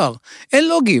 אי אפשר, אין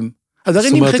לוגים. זאת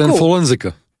אומרת, אין פורנזיקה.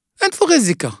 אין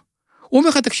פורנזיקה. הוא אומר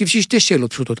לך, תקשיב, שיש שתי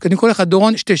שאלות פשוטות, כי אני קורא לך,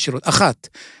 דורון, שתי שאלות. אחת,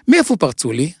 מאיפה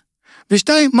פרצו לי?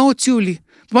 ושתיים, מה הוציאו לי?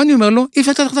 ואני אומר לו, אי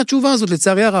אפשר לתת לך את התשובה הזאת,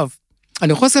 לצערי הרב.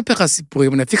 אני יכול לספר לך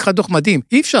סיפורים, אני אפיק לך דוח מדהים,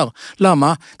 אי אפשר.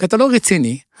 למה? כי אתה לא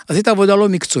רציני, עשית עבודה לא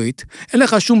מקצועית, אין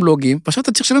לך שום לוגים, ועכשיו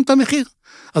אתה צריך לשלם את המחיר.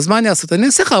 אז מה אני אעשה? אני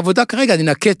אעשה לך עבודה כרגע, אני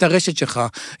נקה את הרשת שלך,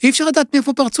 אי אפשר לדעת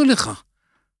מאיפה פרצו לך.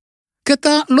 כי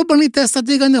אתה לא בנית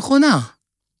אסטרטגיה נכונה.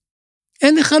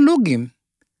 אין לך לוגים.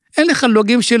 אין לך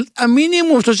לוגים של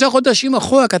המינימום 3 חודשים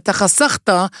אחורה, כי אתה חסכת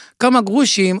כמה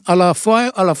גרושים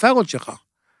על הפיירות שלך.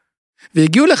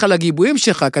 והגיעו לך לגיבויים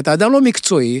שלך, כי אתה אדם לא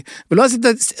מקצועי, ולא עשית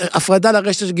הפרדה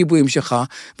לרשת של גיבויים שלך,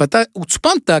 ואתה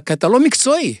הוצפנת כי אתה לא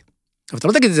מקצועי. אבל אתה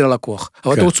לא תגיד את זה ללקוח,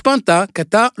 אבל אתה הוצפנת כי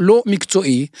אתה לא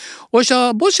מקצועי, או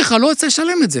שהבוס שלך לא רוצה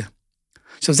לשלם את זה.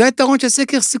 עכשיו, זה היתרון של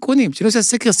סקר סיכונים. כשאני עושה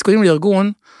סקר סיכונים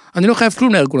לארגון, אני לא חייב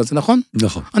כלום לארגון הזה, נכון?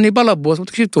 נכון. אני בא לבוס,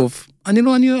 תקשיב טוב,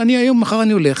 אני היום, מחר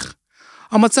אני הולך.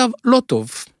 המצב לא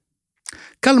טוב.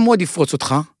 קל מאוד יפרוץ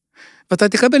אותך, ואתה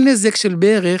תקבל נזק של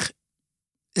בערך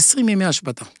 20 ימי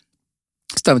השבתה.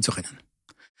 סתם לצורך העניין.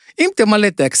 אם תמלא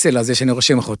את האקסל הזה שאני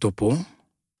רושם לך אותו פה,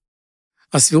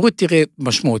 הסבירות תראה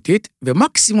משמעותית,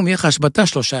 ומקסימום יהיה לך השבתה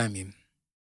 3 ימים.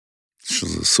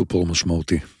 שזה סופר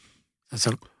משמעותי. אז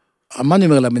מה אני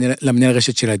אומר למנהל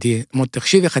רשת של עדי?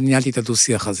 תקשיב איך אני ניהלתי את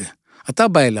הדו-שיח הזה. אתה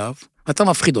בא אליו, אתה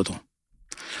מפחיד אותו.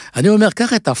 אני אומר,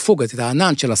 קח את הפוג, את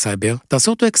הענן של הסייבר,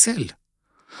 תעשה אותו אקסל.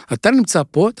 אתה נמצא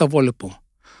פה, תבוא לפה.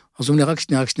 אז הוא אומר, רק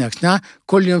שנייה,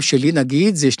 כל יום שלי,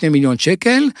 נגיד, זה 2 מיליון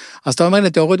שקל, אז אתה אומר לי,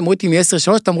 אתה מוריד לי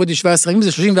מ-10-3, אתה מוריד לי 17 ימים,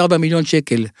 זה 34 מיליון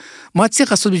שקל. מה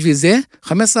צריך לעשות בשביל זה? 15%.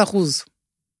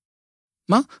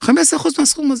 מה? 15%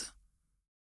 מהסכום הזה.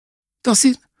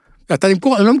 תעשי. אני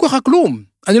לא ממכור לך כלום.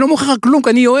 אני לא מוכר לך כלום, כי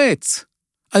אני יועץ.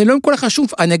 אני לא ממכור לך שום,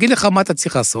 אני אגיד לך מה אתה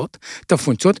צריך לעשות, את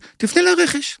הפונקציות, תפנה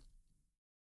לרכש.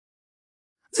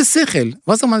 זה שכל,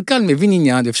 ואז המנכ"ל מבין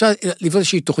עניין, ואפשר לבנות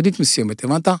איזושהי תוכנית מסוימת,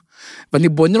 הבנת? ואני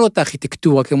בונה לו את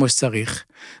הארכיטקטורה כמו שצריך,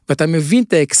 ואתה מבין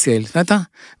את האקסל, הבנת?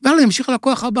 ואני אמשיך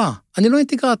לכוח הבא, אני לא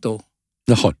אינטגרטור.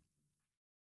 נכון.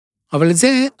 אבל את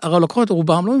זה, הלקוחות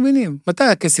רובם לא מבינים. מתי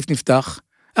הכסף נפתח?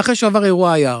 אחרי שעבר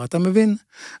אירוע היער, אתה מבין?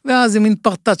 ואז זה מין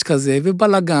פרטאץ' כזה,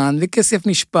 ובלגן, וכסף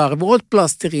נשפר, ועוד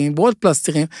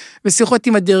פלסטרים, ושיחות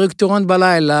עם הדירקטורון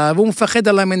בלילה, והוא מפחד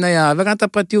על המניה, והגנת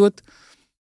הפרטיות.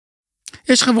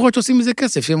 יש חברות שעושים מזה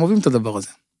כסף, שהם אוהבים את הדבר הזה.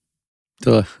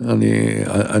 תראה,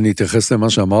 אני אתייחס למה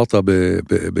שאמרת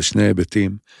בשני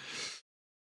היבטים.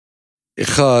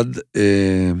 אחד,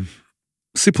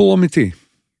 סיפור אמיתי.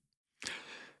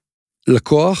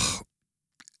 לקוח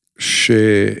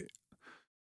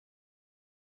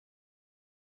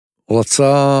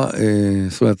רצה,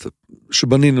 זאת אומרת,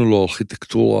 שבנינו לו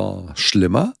ארכיטקטורה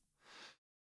שלמה,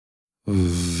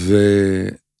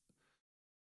 והוא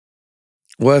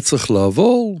היה צריך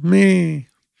לעבור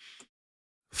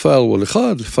מפיירוול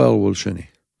אחד לפיירוול שני.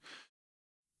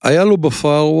 היה לו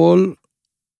בפיירוול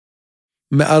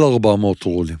מעל 400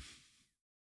 רולים.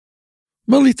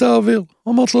 אומר לי, תעביר.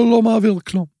 אמרת לו, לא מעביר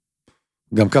כלום.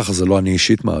 גם ככה זה לא אני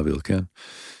אישית מעביר, כן?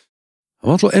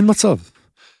 אמרת לו, אין מצב.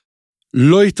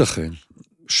 לא ייתכן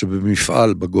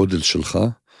שבמפעל בגודל שלך,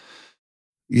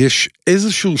 יש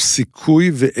איזשהו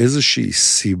סיכוי ואיזושהי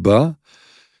סיבה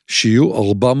שיהיו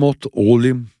 400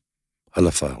 רולים על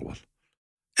הפיירוול.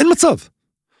 אין מצב.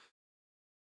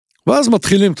 ואז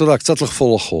מתחילים, אתה יודע, קצת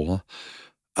לחפור אחורה.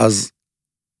 אז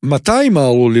 200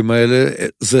 הרולים האלה,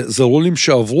 זה רולים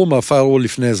שעברו מהפיירוול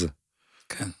לפני זה.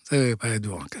 כן, זה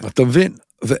בידוע. כן. אתה מבין?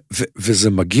 וזה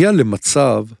מגיע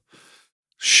למצב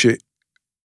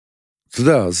אתה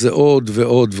יודע, זה עוד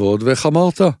ועוד ועוד, ואיך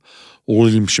אמרת?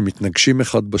 רולים שמתנגשים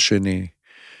אחד בשני,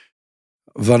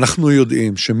 ואנחנו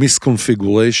יודעים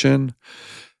שמיסקונפיגוריישן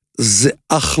זה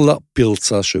אחלה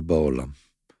פרצה שבעולם.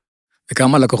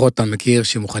 וכמה לקוחות אתה מכיר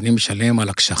שמוכנים לשלם על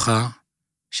הכשרה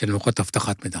של מערכות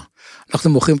אבטחת מידע. אנחנו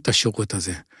מוכרים את השירות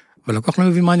הזה, ולקוח לא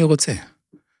מבין מה אני רוצה.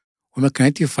 הוא אומר,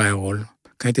 קניתי פיירול,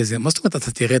 קניתי זה, מה זאת אומרת,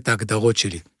 אתה תראה את ההגדרות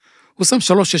שלי. הוא שם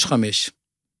 365.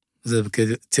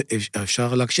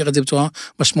 אפשר להקשיר את זה בצורה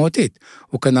משמעותית.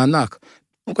 הוא קנה ענק,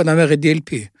 הוא קנה מרד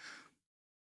DLP.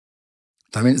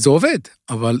 אתה מבין? זה עובד,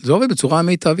 אבל זה עובד בצורה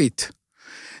מיטבית.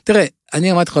 תראה,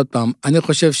 אני אמרתי לך עוד פעם, אני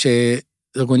חושב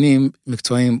שארגונים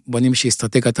מקצועיים בונים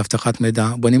שאסטרטגיית אבטחת מידע,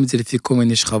 בונים את זה לפי כל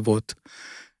מיני שכבות,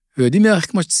 ויודעים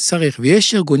איך כמו שצריך,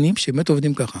 ויש ארגונים שבאמת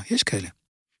עובדים ככה, יש כאלה.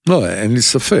 לא, אין לי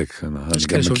ספק, אני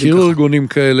גם מכיר ארגונים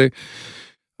כאלה,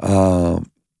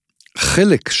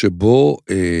 החלק שבו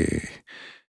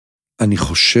אני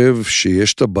חושב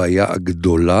שיש את הבעיה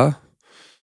הגדולה,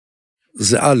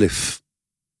 זה א',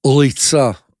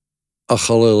 ריצה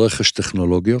אחרי רכש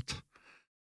טכנולוגיות.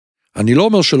 אני לא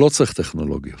אומר שלא צריך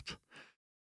טכנולוגיות,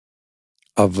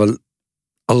 אבל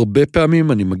הרבה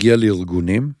פעמים אני מגיע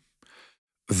לארגונים,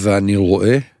 ואני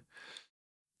רואה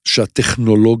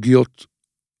שהטכנולוגיות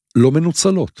לא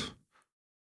מנוצלות.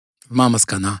 מה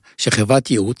המסקנה?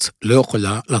 שחברת ייעוץ לא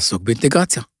יכולה לעסוק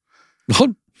באינטגרציה.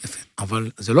 נכון. יפה,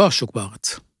 אבל זה לא השוק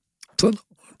בארץ. בסדר.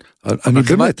 אני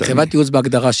באמת... חברת ייעוץ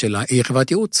בהגדרה שלה היא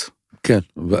חברת ייעוץ. כן,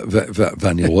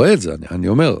 ואני רואה את זה, אני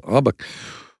אומר, רבק,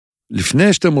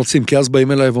 לפני שאתם רוצים, כי אז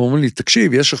באים אליי ואומרים לי,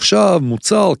 תקשיב, יש עכשיו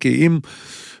מוצר, כי אם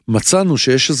מצאנו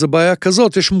שיש איזו בעיה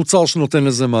כזאת, יש מוצר שנותן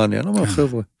לזה מענה. אני אומר,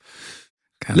 חבר'ה,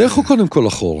 לכו קודם כל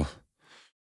אחורה.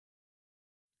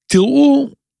 תראו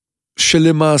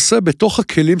שלמעשה בתוך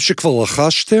הכלים שכבר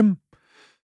רכשתם,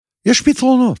 יש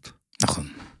פתרונות. נכון.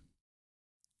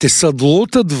 תסדרו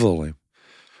את הדברים.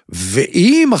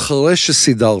 ואם אחרי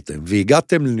שסידרתם,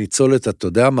 והגעתם לניצולת, אתה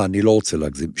יודע מה, אני לא רוצה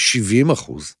להגזים,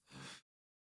 70%,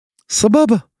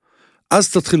 סבבה.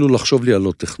 אז תתחילו לחשוב לי על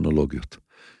עוד טכנולוגיות.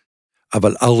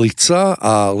 אבל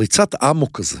הריצת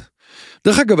עמוק הזה,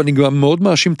 דרך אגב, אני גם מאוד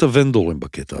מאשים את הוונדורים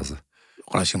בקטע הזה.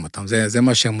 לא להאשים אותם, זה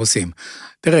מה שהם עושים.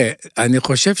 תראה, אני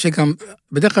חושב שגם,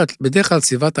 בדרך כלל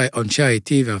סביבת אנשי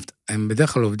ה-IT, הם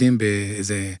בדרך כלל עובדים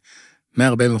באיזה 140%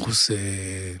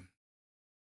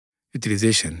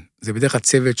 utilization. זה בדרך כלל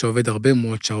צוות שעובד הרבה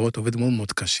מאוד שעות, עובד מאוד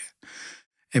מאוד קשה.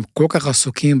 הם כל כך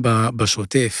עסוקים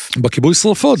בשוטף. בכיבוי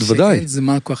שרפות, ודאי. שאין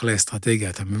זמן כל כך לאסטרטגיה,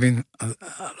 אתה מבין? אני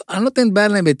לא נותן בעיה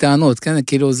להם בטענות, כן?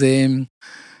 כאילו זה...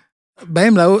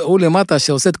 בהם הוא למטה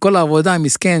שעושה את כל העבודה,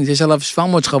 מסכן, שיש עליו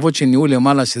 700 שכבות של ניהול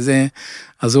למעלה, שזה...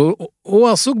 אז הוא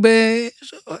עסוק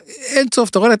אין סוף,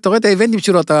 אתה רואה את האיבנטים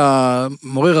שלו, אתה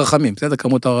מורה רחמים, בסדר?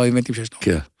 כמות האיבנטים שיש לו.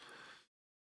 כן.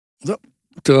 זהו.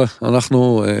 תראה,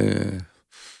 אנחנו...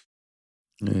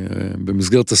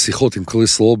 במסגרת השיחות עם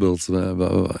קריס רוברטס,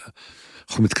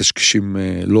 ואנחנו מתקשקשים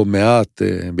לא מעט,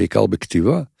 בעיקר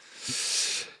בכתיבה.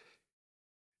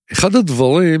 אחד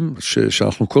הדברים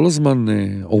שאנחנו כל הזמן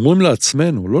אומרים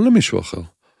לעצמנו, לא למישהו אחר,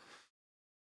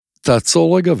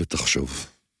 תעצור רגע ותחשוב.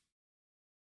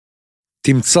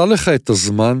 תמצא לך את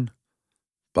הזמן,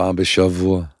 פעם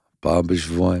בשבוע, פעם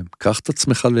בשבועיים, קח את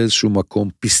עצמך לאיזשהו מקום,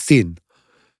 פיסטין,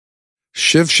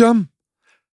 שב שם,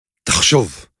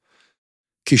 תחשוב.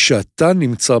 כי שאתה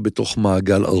נמצא בתוך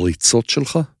מעגל הריצות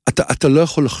שלך, אתה לא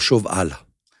יכול לחשוב הלאה.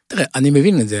 תראה, אני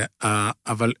מבין את זה,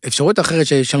 אבל אפשרות אחרת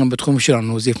שיש לנו בתחום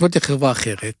שלנו, זה לפנות לחברה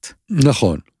אחרת.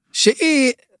 נכון.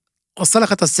 שהיא עושה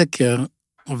לך את הסקר,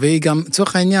 והיא גם,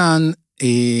 לצורך העניין,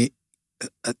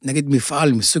 נגיד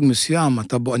מפעל מסוג מסוים,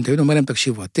 אני תמיד אומר להם,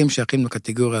 תקשיבו, אתם שייכים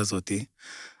לקטגוריה הזאת,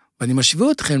 ואני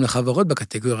משווה אתכם לחברות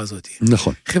בקטגוריה הזאת.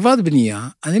 נכון. חברת בנייה,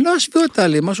 אני לא אשווה אותה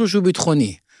למשהו שהוא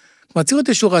ביטחוני. כלומר, צריך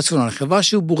איזשהו רציונל, חברה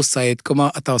שהוא בורסאית, כלומר,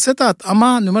 אתה עושה את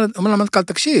ההתאמה, אני אומר למנכ"ל,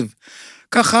 תקשיב,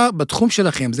 ככה בתחום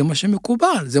שלכם, זה מה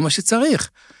שמקובל, זה מה שצריך.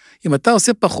 אם אתה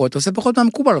עושה פחות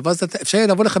מהמקובל, ואז אפשר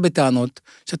לבוא לך בטענות,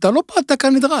 שאתה לא פעלת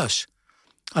כאן נדרש.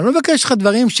 אני לא מבקש לך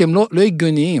דברים שהם לא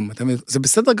הגיוניים, זה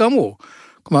בסדר גמור.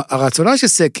 כלומר, הרציונל של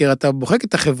סקר, אתה בוחק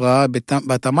את החברה,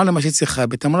 בהתאמה למה שצריכה,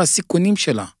 בהתאמה לסיכונים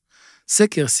שלה.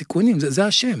 סקר, סיכונים, זה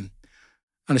השם.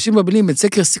 אנשים מבלים בין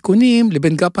סקר סיכונים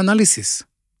לבין גאפ אנליסיס.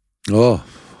 לא,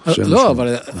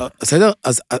 אבל בסדר,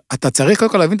 אז אתה צריך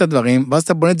קודם כל להבין את הדברים, ואז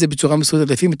אתה בונה את זה בצורה מסודרת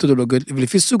לפי מתודולוגיות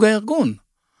ולפי סוג הארגון.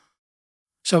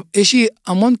 עכשיו, יש לי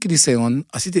המון ניסיון,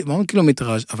 עשיתי המון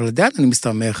קילומטראז', אבל עדיין אני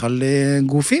מסתמך על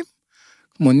גופים,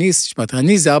 כמו ניס,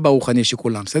 ניס זה אבא רוחני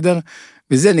שכולם, בסדר?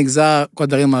 וזה נגזר כל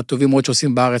הדברים הטובים מאוד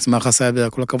שעושים בארץ, מארח סייבר,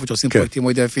 כל הכבוד שעושים פרויקטים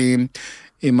מאוד יפים,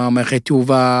 עם המערכת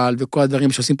יובל, וכל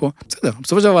הדברים שעושים פה, בסדר,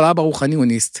 בסופו של דבר אבא רוחני הוא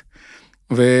ניסט,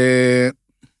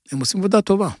 והם עושים עבודה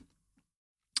טובה.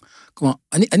 כלומר,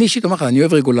 אני אישית אומר לך, אני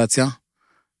אוהב רגולציה,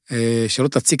 שלא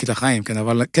תציק את החיים, כן,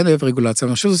 אבל כן אוהב רגולציה,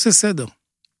 ואני חושב שזה עושה סדר.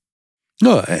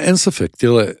 לא, אין ספק,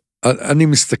 תראה, אני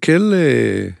מסתכל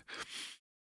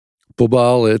פה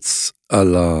בארץ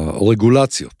על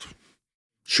הרגולציות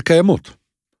שקיימות,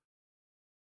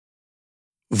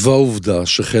 והעובדה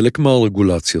שחלק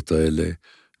מהרגולציות האלה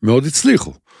מאוד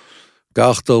הצליחו.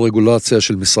 קח את הרגולציה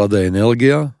של משרד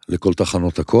האנרגיה לכל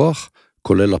תחנות הכוח,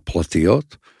 כולל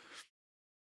הפרטיות,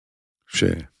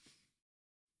 שהם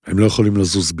לא יכולים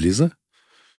לזוז בלי זה.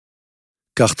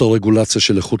 קח את הרגולציה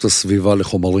של איכות הסביבה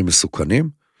לחומרים מסוכנים,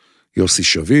 יוסי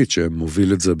שביט,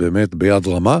 שמוביל את זה באמת ביד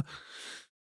רמה,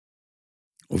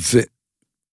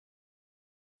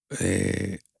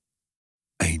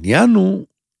 העניין הוא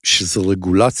שזה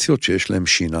רגולציות שיש להם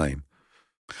שיניים.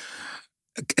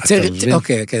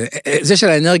 אוקיי, זה של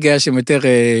האנרגיה שהם יותר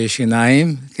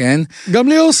שיניים, כן? גם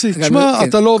ליוסי, תשמע,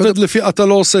 אתה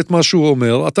לא עושה את מה שהוא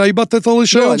אומר, אתה איבדת את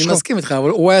הרישיון שלך. אני מסכים איתך, אבל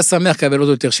הוא היה שמח לקבל עוד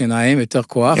יותר שיניים, יותר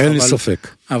כוח. אין לי ספק.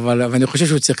 אבל אני חושב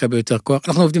שהוא צריך לקבל יותר כוח.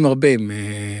 אנחנו עובדים הרבה עם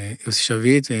יוסי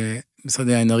שביט,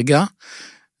 משרדי האנרגיה,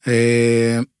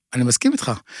 אני מסכים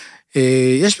איתך.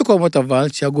 יש מקומות אבל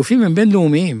שהגופים הם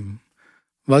בינלאומיים,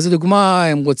 ואז לדוגמה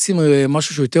הם רוצים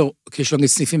משהו שיותר, כי יש לנו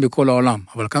סניפים בכל העולם,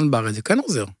 אבל כאן בארץ זה כן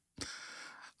עוזר.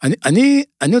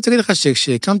 אני רוצה להגיד לך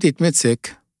שכשהקמתי את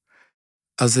MADSEC,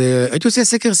 אז הייתי עושה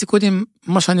סקר סיכונים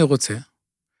מה שאני רוצה,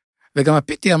 וגם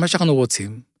הפיתי מה שאנחנו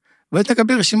רוצים, והייתי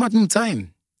לקבל רשימת ממצאים.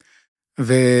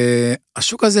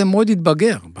 והשוק הזה מאוד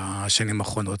התבגר בשנים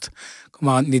האחרונות.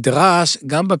 כלומר, נדרש,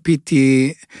 גם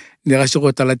בפיתי, נדרש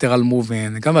לראות את הלטרל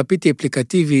מובן, גם בפיתי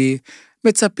אפליקטיבי,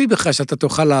 מצפי בכלל שאתה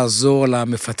תוכל לעזור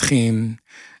למפתחים,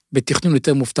 בתכנון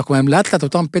יותר מובטח, כלומר, לאט לאט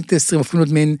אותם פנטסטרים, אפילו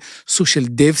להיות מעין סוג של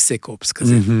DevSecOps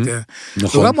כזה.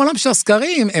 נכון. וגם בעולם של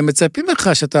הסקרים, הם מצפים לך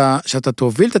שאתה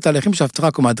תוביל את התהליכים של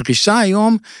ההבטחה, כלומר, הדרישה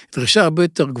היום, דרישה הרבה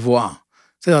יותר גבוהה.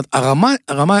 זאת אומרת,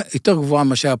 הרמה יותר גבוהה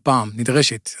מה שהיה פעם,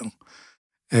 נדרשת.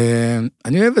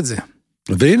 אני אוהב את זה.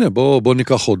 והנה, בוא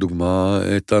ניקח עוד דוגמה,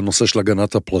 את הנושא של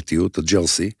הגנת הפרטיות,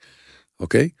 ה-GRC,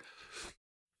 אוקיי?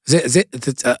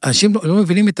 אנשים לא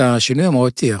מבינים את השינוי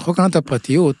המהותי, החוק הגנת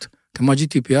הפרטיות, כמו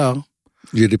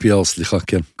GDPR, סליחה,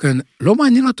 כן. כן, לא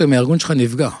מעניין אותו אם הארגון שלך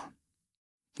נפגע.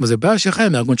 זה בעיה שלך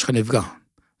אם הארגון שלך נפגע.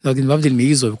 זה להגיד, מבדיל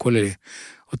מאיזו וכל אלה.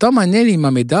 אותה מעניין אם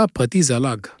המידע הפרטי זה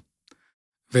הלאג.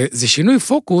 וזה שינוי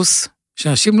פוקוס,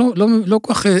 שאנשים לא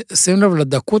כל כך שמים לב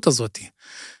לדקות הזאת.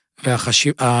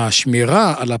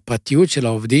 והשמירה על הפרטיות של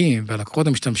העובדים ועל לקוחות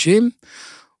המשתמשים,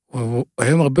 הוא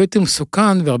היום הרבה יותר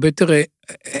מסוכן והרבה יותר,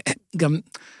 גם,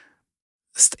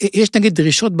 יש נגיד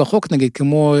דרישות בחוק, נגיד,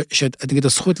 כמו, נגיד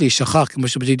הזכות להישכח, כמו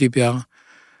שב-GDPR,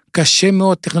 קשה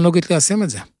מאוד טכנולוגית ליישם את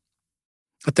זה.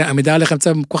 המידע עליך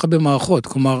נמצא כל כך הרבה מערכות,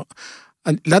 כלומר,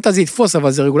 לאט זה יתפוס,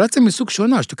 אבל זה רגולציה מסוג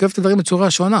שונה, שתוקף את הדברים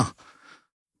בצורה שונה.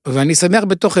 ואני שמח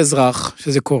בתוך אזרח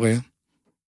שזה קורה,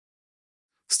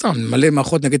 סתם, מלא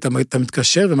מערכות, נגיד, אתה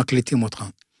מתקשר ומקליטים אותך.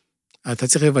 אתה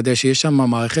צריך לוודא שיש שם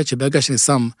מערכת שברגע שאני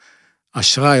שם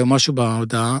אשראי או משהו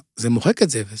בהודעה, זה מוחק את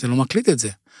זה, וזה לא מקליט את זה.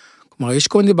 כלומר, יש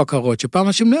כל מיני בקרות שפעם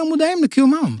אנשים לא מודעים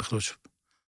לקיומם, בכלל.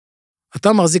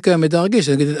 אתה מחזיק היום מידע רגיש,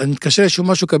 אני מתקשר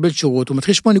לשום משהו לקבל שירות, הוא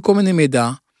מתחיל לשמוע לי כל מיני מידע,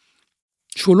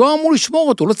 שהוא לא אמור לשמור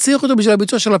אותו, הוא לא צריך אותו בשביל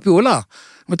הביצוע של הפעולה.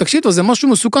 ותקשיב, זה משהו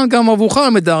מסוכן גם עבורך,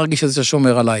 המידע הרגיש הזה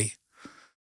ששומר עליי.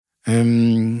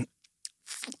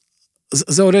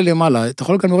 זה עולה למעלה, אתה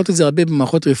יכול גם לראות את זה הרבה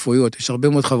במערכות רפואיות, יש הרבה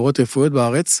מאוד חברות רפואיות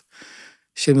בארץ,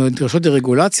 שנדרשות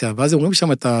לרגולציה, ואז הם רואים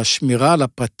שם את השמירה על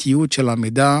הפרטיות של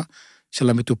המידע, של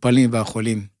המטופלים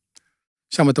והחולים.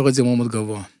 שם אתה רואה את זה מאוד מאוד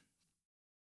גבוה.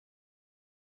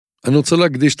 אני רוצה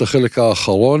להקדיש את החלק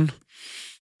האחרון,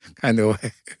 אני רואה.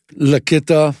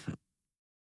 לקטע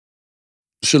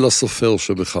של הסופר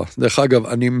שבך. דרך אגב,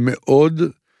 אני מאוד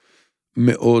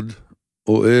מאוד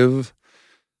אוהב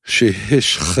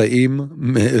שיש חיים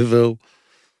מעבר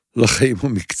לחיים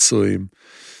המקצועיים.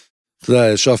 אתה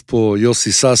יודע, ישב פה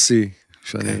יוסי ססי,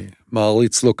 שאני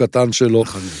מעריץ לא קטן שלו,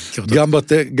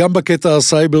 גם בקטע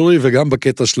הסייברי וגם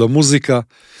בקטע של המוזיקה.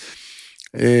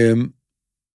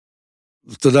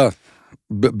 אתה יודע,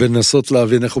 בנסות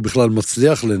להבין איך הוא בכלל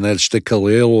מצליח לנהל שתי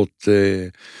קריירות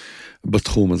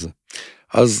בתחום הזה.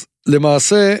 אז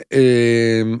למעשה,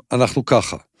 אנחנו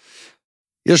ככה.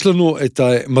 יש לנו את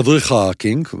מדריך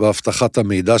ההאקינג והבטחת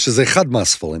המידע, שזה אחד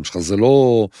מהספרים שלך, זה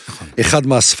לא אחד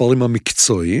מהספרים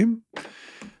המקצועיים,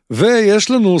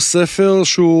 ויש לנו ספר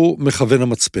שהוא מכוון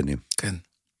המצפנים. כן.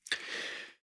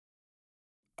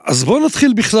 אז בוא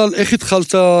נתחיל בכלל, איך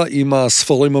התחלת עם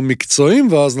הספרים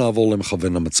המקצועיים, ואז נעבור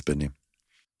למכוון המצפנים.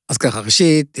 אז ככה,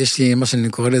 ראשית, יש לי מה שאני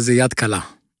קורא לזה יד קלה.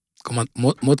 כלומר,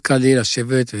 מאוד קל לי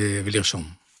לשבת ולרשום.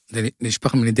 זה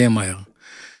נשפך ממני די מהר.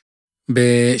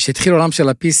 כשהתחיל העולם של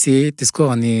ה-PC,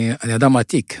 תזכור, אני אדם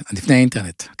עתיק, לפני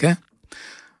האינטרנט, אוקיי?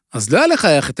 אז לא היה לך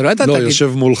איך, אתה לא ידעת להגיד... לא, יושב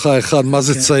מולך אחד, מה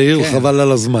זה צעיר, חבל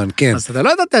על הזמן, כן. אז אתה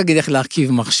לא ידעת להגיד איך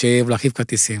להרכיב מחשב, להרכיב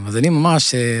כרטיסים. אז אני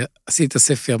ממש עשיתי את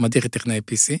הספר מדריך לטכנאי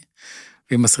PC,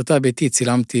 ועם הסרטה ביתית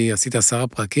צילמתי, עשיתי 10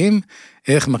 פרקים,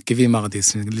 איך מרכיבים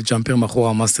ארדיס, לג'אמפר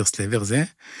מאחורה מאסטר סלייבר זה,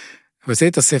 ועשיתי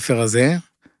את הספר הזה,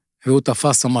 והוא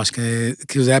תפס ממש,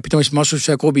 כאילו זה היה פתאום יש משהו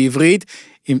שיקרו בעברית,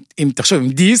 אם תחשוב, עם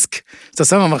דיסק, אתה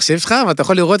שם במחשב שלך, ואתה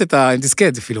יכול לראות את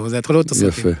הדיסקט אפילו, זה יכול לראות את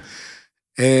הסרטים. יפה.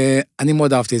 אני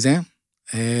מאוד אהבתי את זה,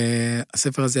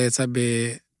 הספר הזה יצא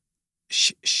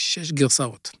ב6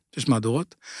 גרסאות, 6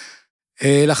 מהדורות,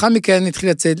 לאחר מכן התחיל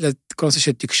לצאת כל נושא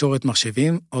של תקשורת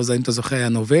מחשבים, או זה אם אתה זוכר היה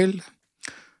נובל,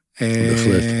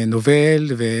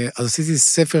 נובל, אז עשיתי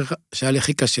ספר שהיה לי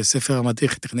הכי קשה, ספר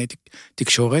המדריך טכנאי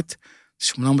תקשורת,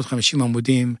 850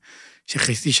 עמודים,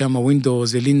 שחייתי שם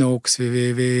ווינדוס ולינוקס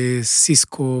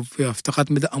וסיסקו והבטחת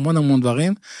מידע, המון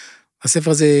דברים.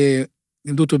 הספר הזה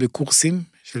לימדו אותו בקורסים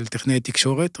של טכנאי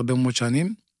תקשורת, הרבה מאוד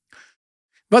שנים.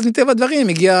 ואז מטבע הדברים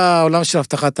הגיע העולם של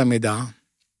הבטחת המידע.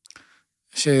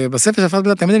 שבספר שהפכת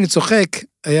בלעד, תמיד אני צוחק,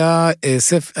 היה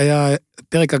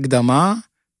פרק הקדמה,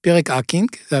 פרק אקינג,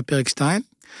 זה היה פרק 2,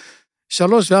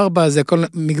 3 ו4 זה כל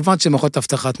מגוון של מערכות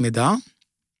אבטחת מידע,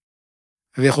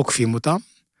 ואיך עוקפים אותם,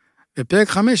 ופרק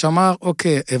 5 אמר,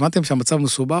 אוקיי, הבנתם שהמצב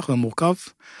מסובך ומורכב,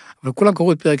 אבל כולם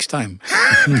קראו את פרק 2.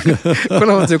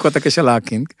 כולם רצו לקרוא את הקשר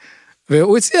לאקינג,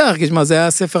 והוא הצליח, כי זה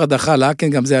היה ספר הדחה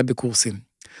לאקינג, גם זה היה בקורסים.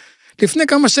 לפני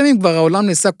כמה שנים כבר העולם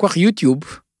נעשה כוח יוטיוב,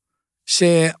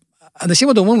 שאנשים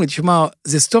עוד אומרים לי, תשמע,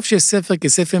 זה טוב שיש ספר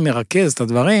כספר מרכז את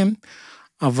הדברים,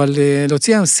 אבל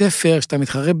להוציא היום ספר שאתה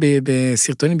מתחרה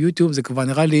בסרטונים ביוטיוב, זה כבר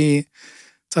נראה לי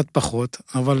קצת פחות,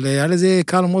 אבל היה לזה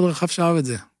קהל מאוד רחב שאהב את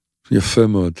זה. יפה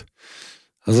מאוד.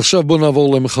 אז עכשיו בוא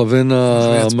נעבור למכוון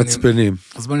המצפנים.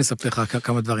 אז בוא נספר לך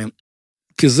כמה דברים.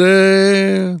 כי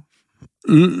זה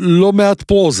לא מעט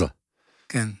פרוזה.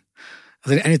 כן.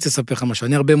 אז אני רוצה לספר לך משהו.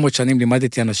 אני הרבה מאוד שנים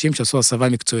לימדתי אנשים שעשו הסבה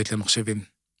מקצועית למחשבים.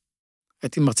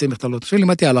 הייתי מרצה מכללות, עכשיו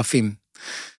לימדתי אלפים.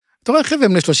 אתה רואה חבר'ה,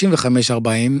 הם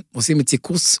ל-35-40, עושים אצלי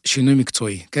קורס שינוי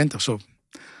מקצועי, כן? תחשוב.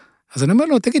 אז אני אומר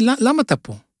לו, תגיד, למה אתה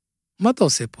פה? מה אתה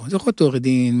עושה פה? זה יכול להיות עורך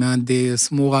דין,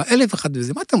 מהנדס, מורה, 1,001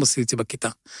 וזה, מה אתם עושים אצלי בכיתה?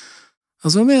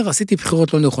 אז הוא אומר, עשיתי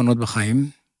בחירות לא נכונות בחיים,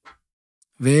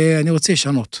 ואני רוצה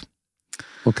לשנות.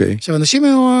 אוקיי. עכשיו, אנשים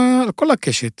על כל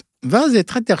הקשת, ואז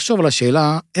התחלתי לחשוב על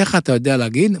השאלה, איך אתה יודע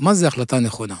להגיד, מה זה החלטה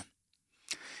נכונה?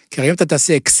 כי אם אתה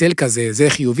תעשה אקסל כזה, זה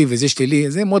חיובי וזה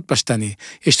שלילי, זה מאוד פשטני.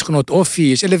 יש תכונות אופי,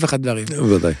 יש 1,001 דברים.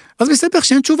 ודאי. אז מסתבר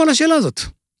שאין תשובה לשאלה הזאת.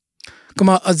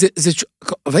 כלומר,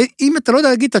 אם אתה לא יודע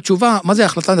להגיד את התשובה, מה זה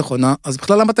החלטה נכונה, אז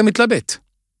בכלל למה אתה מתלבט?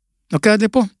 אוקיי, עד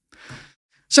לפה.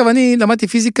 עכשיו, אני למדתי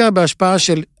פיזיקה בהשפעה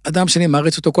של אדם שאני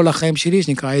מעריץ אותו כל החיים שלי,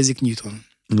 שנקרא אייזק ניוטון.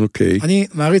 אוקיי. אני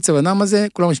מעריץ את האדם הזה,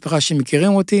 כל המשפחה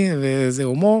שמכירים אותי, וזה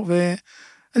הומור,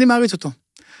 ואני מעריץ אותו.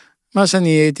 מה שאני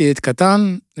הייתי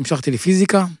קטן, המשכתי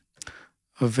לפיזיקה,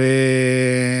 ואני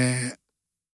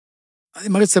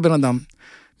מעריץ את הבן אדם.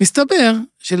 מסתבר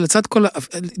שלצד כל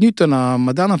ניוטון,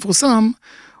 המדען המפורסם,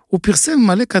 הוא פרסם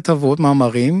מלא כתבות,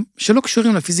 מאמרים, שלא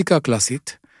קשורים לפיזיקה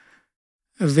הקלאסית,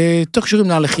 ויותר קשורים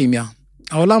לכימיה.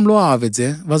 העולם לא אהב את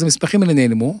זה, ואז המספחים האלה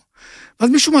נעלמו, ואז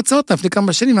מישהו מצא אותם לפני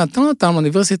כמה שנים, נתן אותם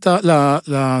לאוניברסיטה,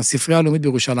 לספרייה הלאומית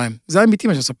בירושלים. זה היה אמיתי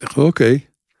מה שספר לך. אוקיי.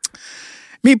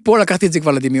 מפה לקחתי את זה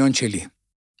כבר לדמיון שלי.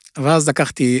 ואז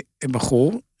לקחתי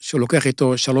בחור, שהוא לוקח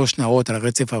איתו 3 נערות על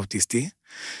הרצף האוטיסטי,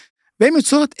 והם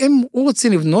יוצאות, הוא רוצה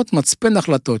לבנות מצפן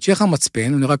החלטות, שיהיה לך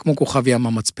מצפן, הוא נראה כמו כוכב ים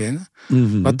המצפן,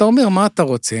 ואתה אומר מה אתה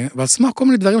רוצה, ועל סמך כל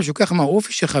מיני דברים שהוא לוקח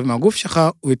מהאופי שלך ומהגוף שלך,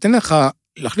 הוא ייתן לך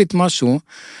להחליט משהו,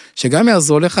 שגם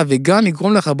יעזור לך וגם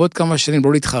יגרום לך בעוד כמה שנים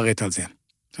לא להתחרט על זה.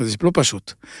 אז זה לא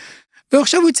פשוט.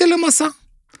 ועכשיו הוא יצא למסע.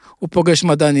 הוא פוגש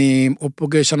מדענים, הוא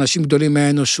פוגש אנשים גדולים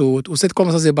מהאנושות, הוא עושה את כל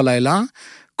מסע הזה בלילה,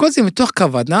 כל זה מתוך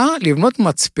כוונה לבנות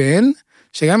מצפן,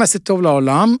 שגם יעשה טוב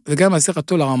לעולם, וגם יעשה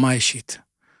טוב לרמה האישית.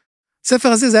 הספר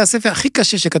הזה זה היה הספר הכי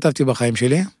קשה שכתבתי בחיים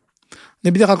שלי.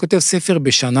 אני בדרך כלל כותב ספר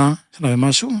בשנה, שנה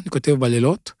ומשהו, אני כותב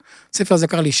בלילות. הספר הזה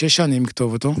לקח לי 6 שנים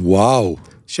לכתוב אותו. וואו.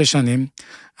 6 שנים.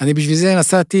 אני בשביל זה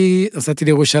נסעתי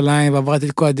לירושלים, ועברתי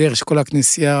את כל הדרך, שכל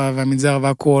הכנסייה והמנזר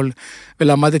והכל,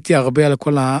 ולמדתי הרבה על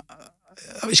כל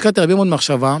השקעתי הרבה מאוד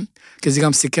מחשבה, כי זה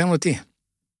גם סיכן אותי.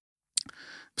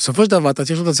 בסופו של דבר, אתה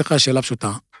צריך לשאול את עצמך שאלה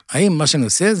פשוטה. האם מה שאני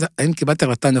עושה, האם קיבלתי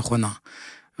החלטה נכונה?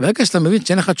 ורגע שאתה מבין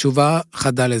שאין לך תשובה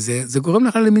חדה לזה, זה גורם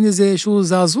לך למין איזשהו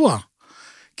זעזוע.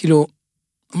 כאילו,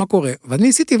 מה קורה? ואני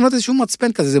ניסיתי לבנות איזשהו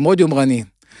מצפן כזה, זה מאוד יומרני.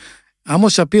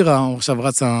 עמוס שפירא, הוא עכשיו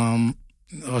רץ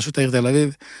רשות העיר תל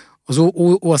אביב, אז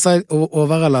הוא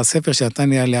עבר על הספר שנתן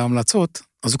לי עליה המלצות,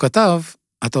 אז הוא כתב,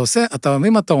 אתה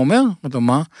מבין מה אתה אומר?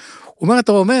 מה? הוא אומר,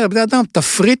 אתה אומר, בני אדם,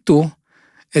 תפריטו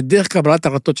את דרך קבלת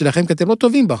ההחלטות שלכם, כי אתם לא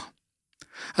טובים בה.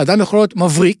 האדם יכול להיות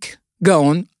מבריק,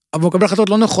 גאון, אבל הוא קבל החלטות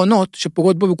לא נכונות,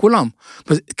 שפוגעות בו בכולם.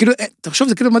 כאילו, תחשוב,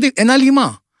 זה כאילו מדהים, אין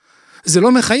הלימה. זה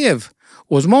לא מחייב.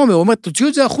 אז מה הוא אומר, תוציאו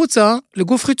את זה החוצה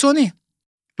לגוף חיצוני.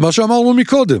 מה שאמרנו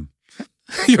מקודם.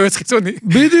 יועץ חיצוני.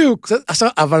 בדיוק.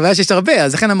 אבל בעיה שיש הרבה,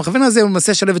 אז לכן המכוון הזה הוא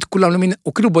מנסה לשלב את כולם,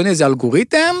 הוא כאילו בונה איזה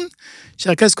אלגוריתם,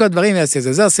 שרכז כל הדברים יעשה את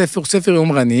זה. זה הספר, הוא ספר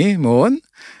יומרני מאוד,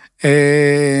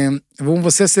 והוא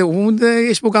מבסס,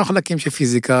 יש בו גם חלקים של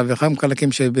פיזיקה, וגם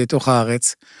חלקים שבתוך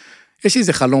הארץ. יש לי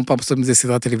איזה חלום פעם, לעשות מזה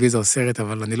סדרת טלוויזיה או סרט,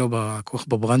 אבל אני לא בכוח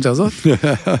בברנג'ה הזאת.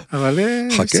 אבל...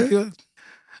 חכה.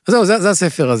 אז זהו, זה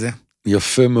הספר הזה.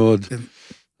 יפה מאוד.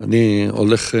 אני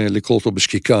הולך לקרוא אותו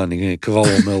בשקיקה, אני כבר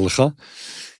אומר לך.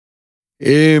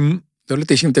 זה עולה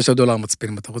 $99 מצפן,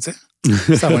 אם אתה רוצה?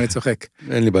 סתם, אני צוחק.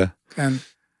 אין לי בעיה. כן.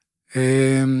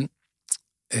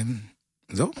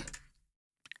 זהו.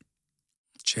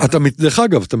 דרך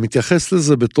אגב, אתה מתייחס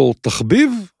לזה בתור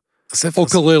תחביב, או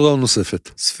קריירה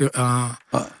נוספת?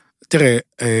 תראה,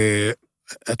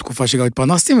 התקופה שגם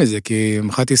התפרנסתי מזה, כי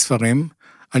מחאתי ספרים,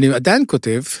 אני עדיין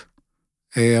כותב,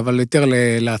 אבל יותר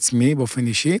לעצמי, באופן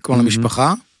אישי, כל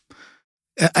המשפחה.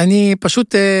 אני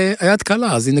פשוט, היד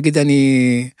קלה, אז נגיד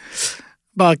אני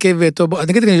ברכבת,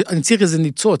 נגיד אני צריך איזה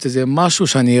ניצוץ, איזה משהו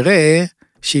שאני אראה,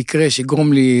 שיקרה,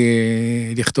 שיגרום לי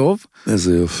לכתוב.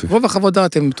 איזה יופי. רוב החוות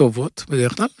דעת הן טובות,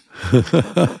 בדרך כלל.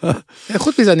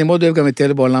 חוץ מזה, אני מאוד אוהב גם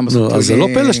לטייל בעולם. אז זה לא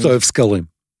פלא שאתה אוהב סקרים,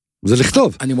 זה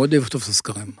לכתוב. אני מאוד אוהב לכתוב את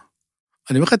הסקרים.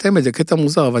 אני אומר לך את האמת, זה קטע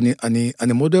מוזר, אבל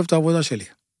אני מאוד אוהב את העבודה שלי.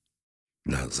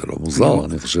 זה לא מוזר,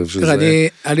 אני חושב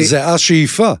שזה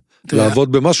השאיפה,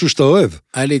 לעבוד במשהו שאתה אוהב.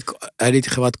 היה לי את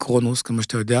חברת קרונוס, כמו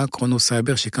שאתה יודע, קרונוס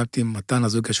סייבר, שהקמתי עם מתן,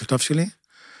 הזוג השותף שלי,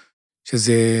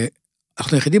 שזה,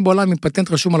 אנחנו היחידים בעולם עם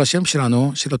פטנט רשום על השם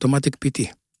שלנו, של אוטומטיק PT.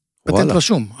 פטנט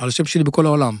רשום, על השם שלי בכל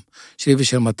העולם, שלי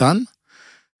ושל מתן,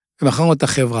 ומכרנו את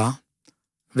החברה,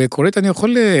 ועקרונית אני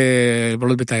יכול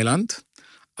לבלות בתאילנד,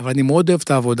 אבל אני מאוד אוהב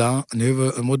את העבודה, אני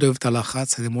מאוד אוהב את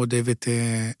הלחץ, אני מאוד אוהב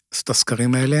את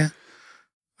הסקרים האלה,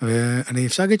 ואני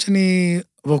אפשר להגיד שאני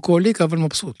וורקוהוליק, אבל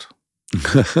מבסוט.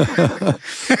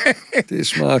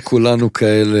 תשמע, כולנו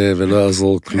כאלה, ולא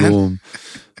יעזור כלום,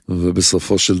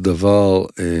 ובסופו של דבר,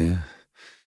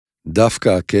 דווקא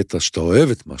הקטע שאתה אוהב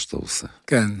את מה שאתה עושה.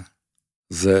 כן.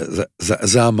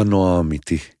 זה המנוע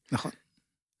האמיתי. נכון.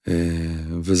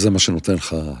 וזה מה שנותן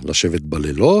לך לשבת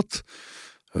בלילות,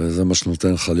 וזה מה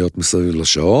שנותן לך להיות מסביב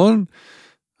לשעון,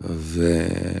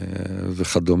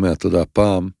 וכדומה. אתה יודע,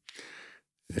 פעם,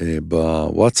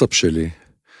 בוואטסאפ שלי,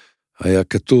 היה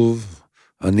כתוב,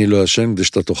 אני לא ישן כדי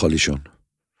שאתה תוכל לישון.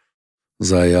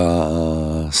 זה היה,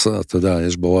 אתה יודע,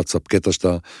 יש בוואטסאפ קטע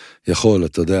שאתה יכול,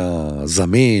 אתה יודע,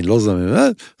 זמין, לא זמין,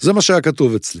 זה מה שהיה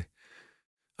כתוב אצלי.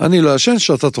 אני לא ישן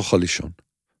שאתה תוכל לישון.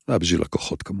 זה היה בשביל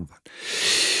לקוחות כמובן.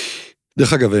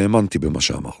 דרך אגב, האמנתי במה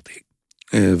שאמרתי,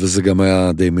 וזה גם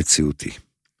היה די מציאותי.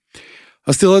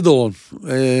 אז תראה דורון,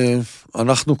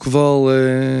 אנחנו כבר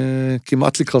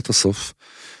כמעט לקראת הסוף.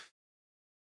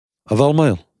 עבר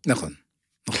מהר. נכון.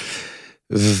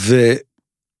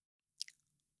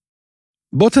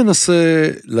 בוא תנסה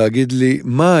להגיד לי,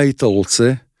 מה היית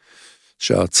רוצה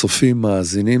שהצופים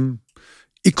מאזינים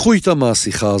יקחו איתם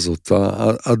מהשיחה הזאת,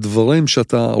 הדברים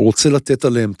שאתה רוצה לתת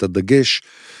עליהם את הדגש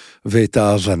ואת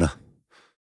ההבנה.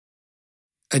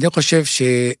 אני חושב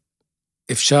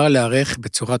שאפשר להערך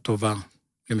בצורה טובה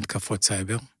למתקפות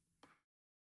סייבר.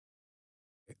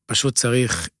 פשוט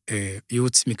צריך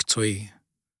ייעוץ מקצועי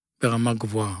ברמה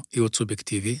גבוהה, ייעוץ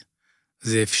אובייקטיבי,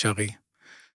 זה אפשרי.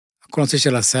 כל הנושא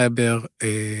של הסייבר,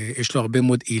 יש לו הרבה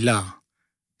מאוד עילה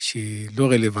שהיא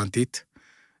לא רלוונטית,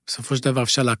 בסופו של דבר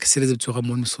אפשר להכסיל את זה בצורה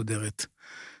מאוד מסודרת.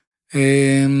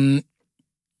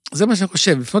 זה מה שאני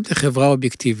חושב, לפנות לחברה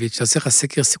אובייקטיבית, שעשה לך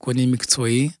סקר סיכונים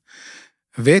מקצועי,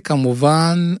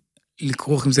 וכמובן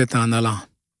לקרוא עם זה את ההנהלה.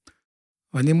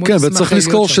 כן, וצריך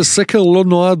לזכור שסקר לא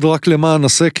נועד רק למען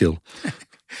הסקר.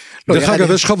 דרך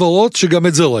אגב, יש חברות שגם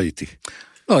את זה ראיתי.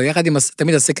 לא, יחד עם,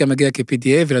 תמיד הסקר מגיע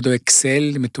כ-PDF, ולדו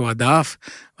אקסל, מתועדף,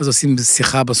 אז עושים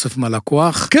שיחה בסוף עם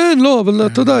הלקוח. כן, לא, אבל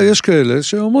אתה יודע, יש כאלה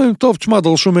שאומרים, טוב, תשמע,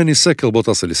 דרשו ממני סקר, בוא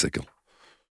תעשה לי סקר.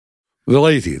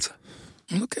 וראיתי את זה.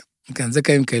 אוקיי, כן, זה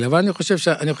קיים כאלה, אבל אני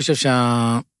חושב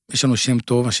שיש לנו שם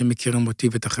טוב, אנשים מכירים אותי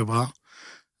ואת החברה,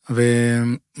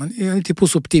 ואני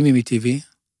טיפוס אופטימי מטבעי,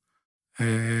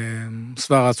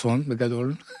 שבע רצון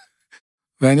בגדול,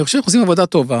 ואני חושב שאנחנו עושים עבודה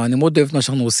טובה, אני מאוד אוהב מה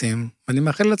שאנחנו עושים, ואני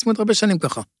מאחל לעצמי עוד הרבה שנים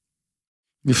ככה.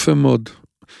 יפה מאוד.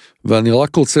 ואני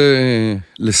רק רוצה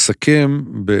לסכם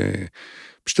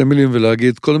בשתי מילים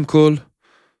ולהגיד, קודם כל,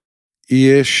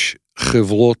 יש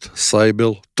חברות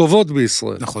סייבר טובות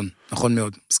בישראל. נכון, נכון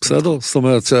מאוד. בסדר? זאת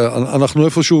אומרת, אנחנו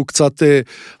איפשהו קצת,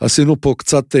 עשינו פה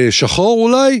קצת שחור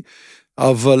אולי,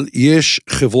 אבל יש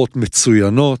חברות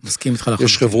מצוינות, מסכים איתך לחלוטין.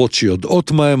 יש חברות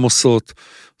שיודעות מה הן עושות,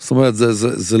 זאת אומרת,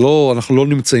 זה לא, אנחנו לא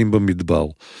נמצאים במדבר.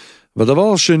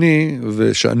 והדבר השני,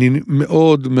 ושאני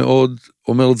מאוד מאוד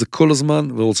אומר את זה כל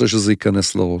הזמן, ורוצה שזה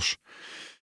ייכנס לראש.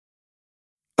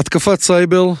 התקפת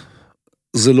סייבר,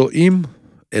 זה לא אם,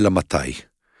 אלא מתי.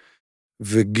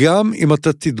 וגם אם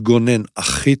אתה תתגונן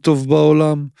הכי טוב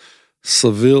בעולם,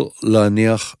 סביר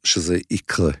להניח שזה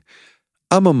יקרה.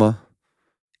 אממה,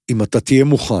 אם אתה תהיה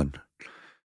מוכן,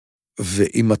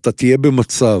 ואם אתה תהיה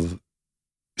במצב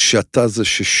שאתה זה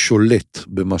ששולט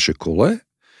במה שקורה,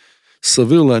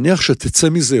 סביר להניח שתצא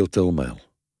מזה יותר מהר.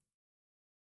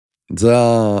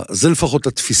 זה לפחות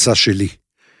התפיסה שלי.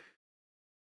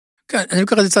 כן, אני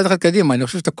לוקח את זה צעד אחד קדימה, אני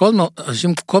חושב שאתה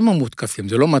אנשים כל הזמן מותקפים,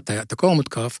 זה לא מתי, אתה כל הזמן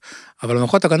מותקף, אבל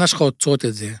המערכות ההגנה שלך עוצרות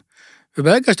את זה,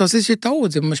 וברגע שאתה עושה איזושהי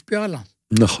טעות, זה משפיע עליו.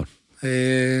 נכון.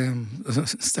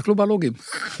 תסתכלו בלוגים.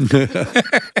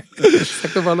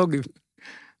 תסתכלו בלוגים.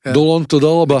 דורון, תודה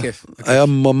רבה. היה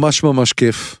ממש ממש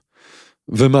כיף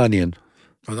ומעניין.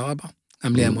 תודה רבה.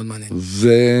 גם לי היה מאוד מעניין.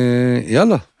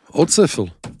 ויאללה, עוד ספר.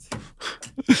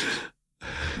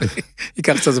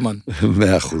 ייקח קצת זמן. 100%.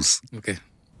 אוקיי,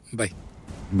 ביי.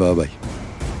 ביי ביי.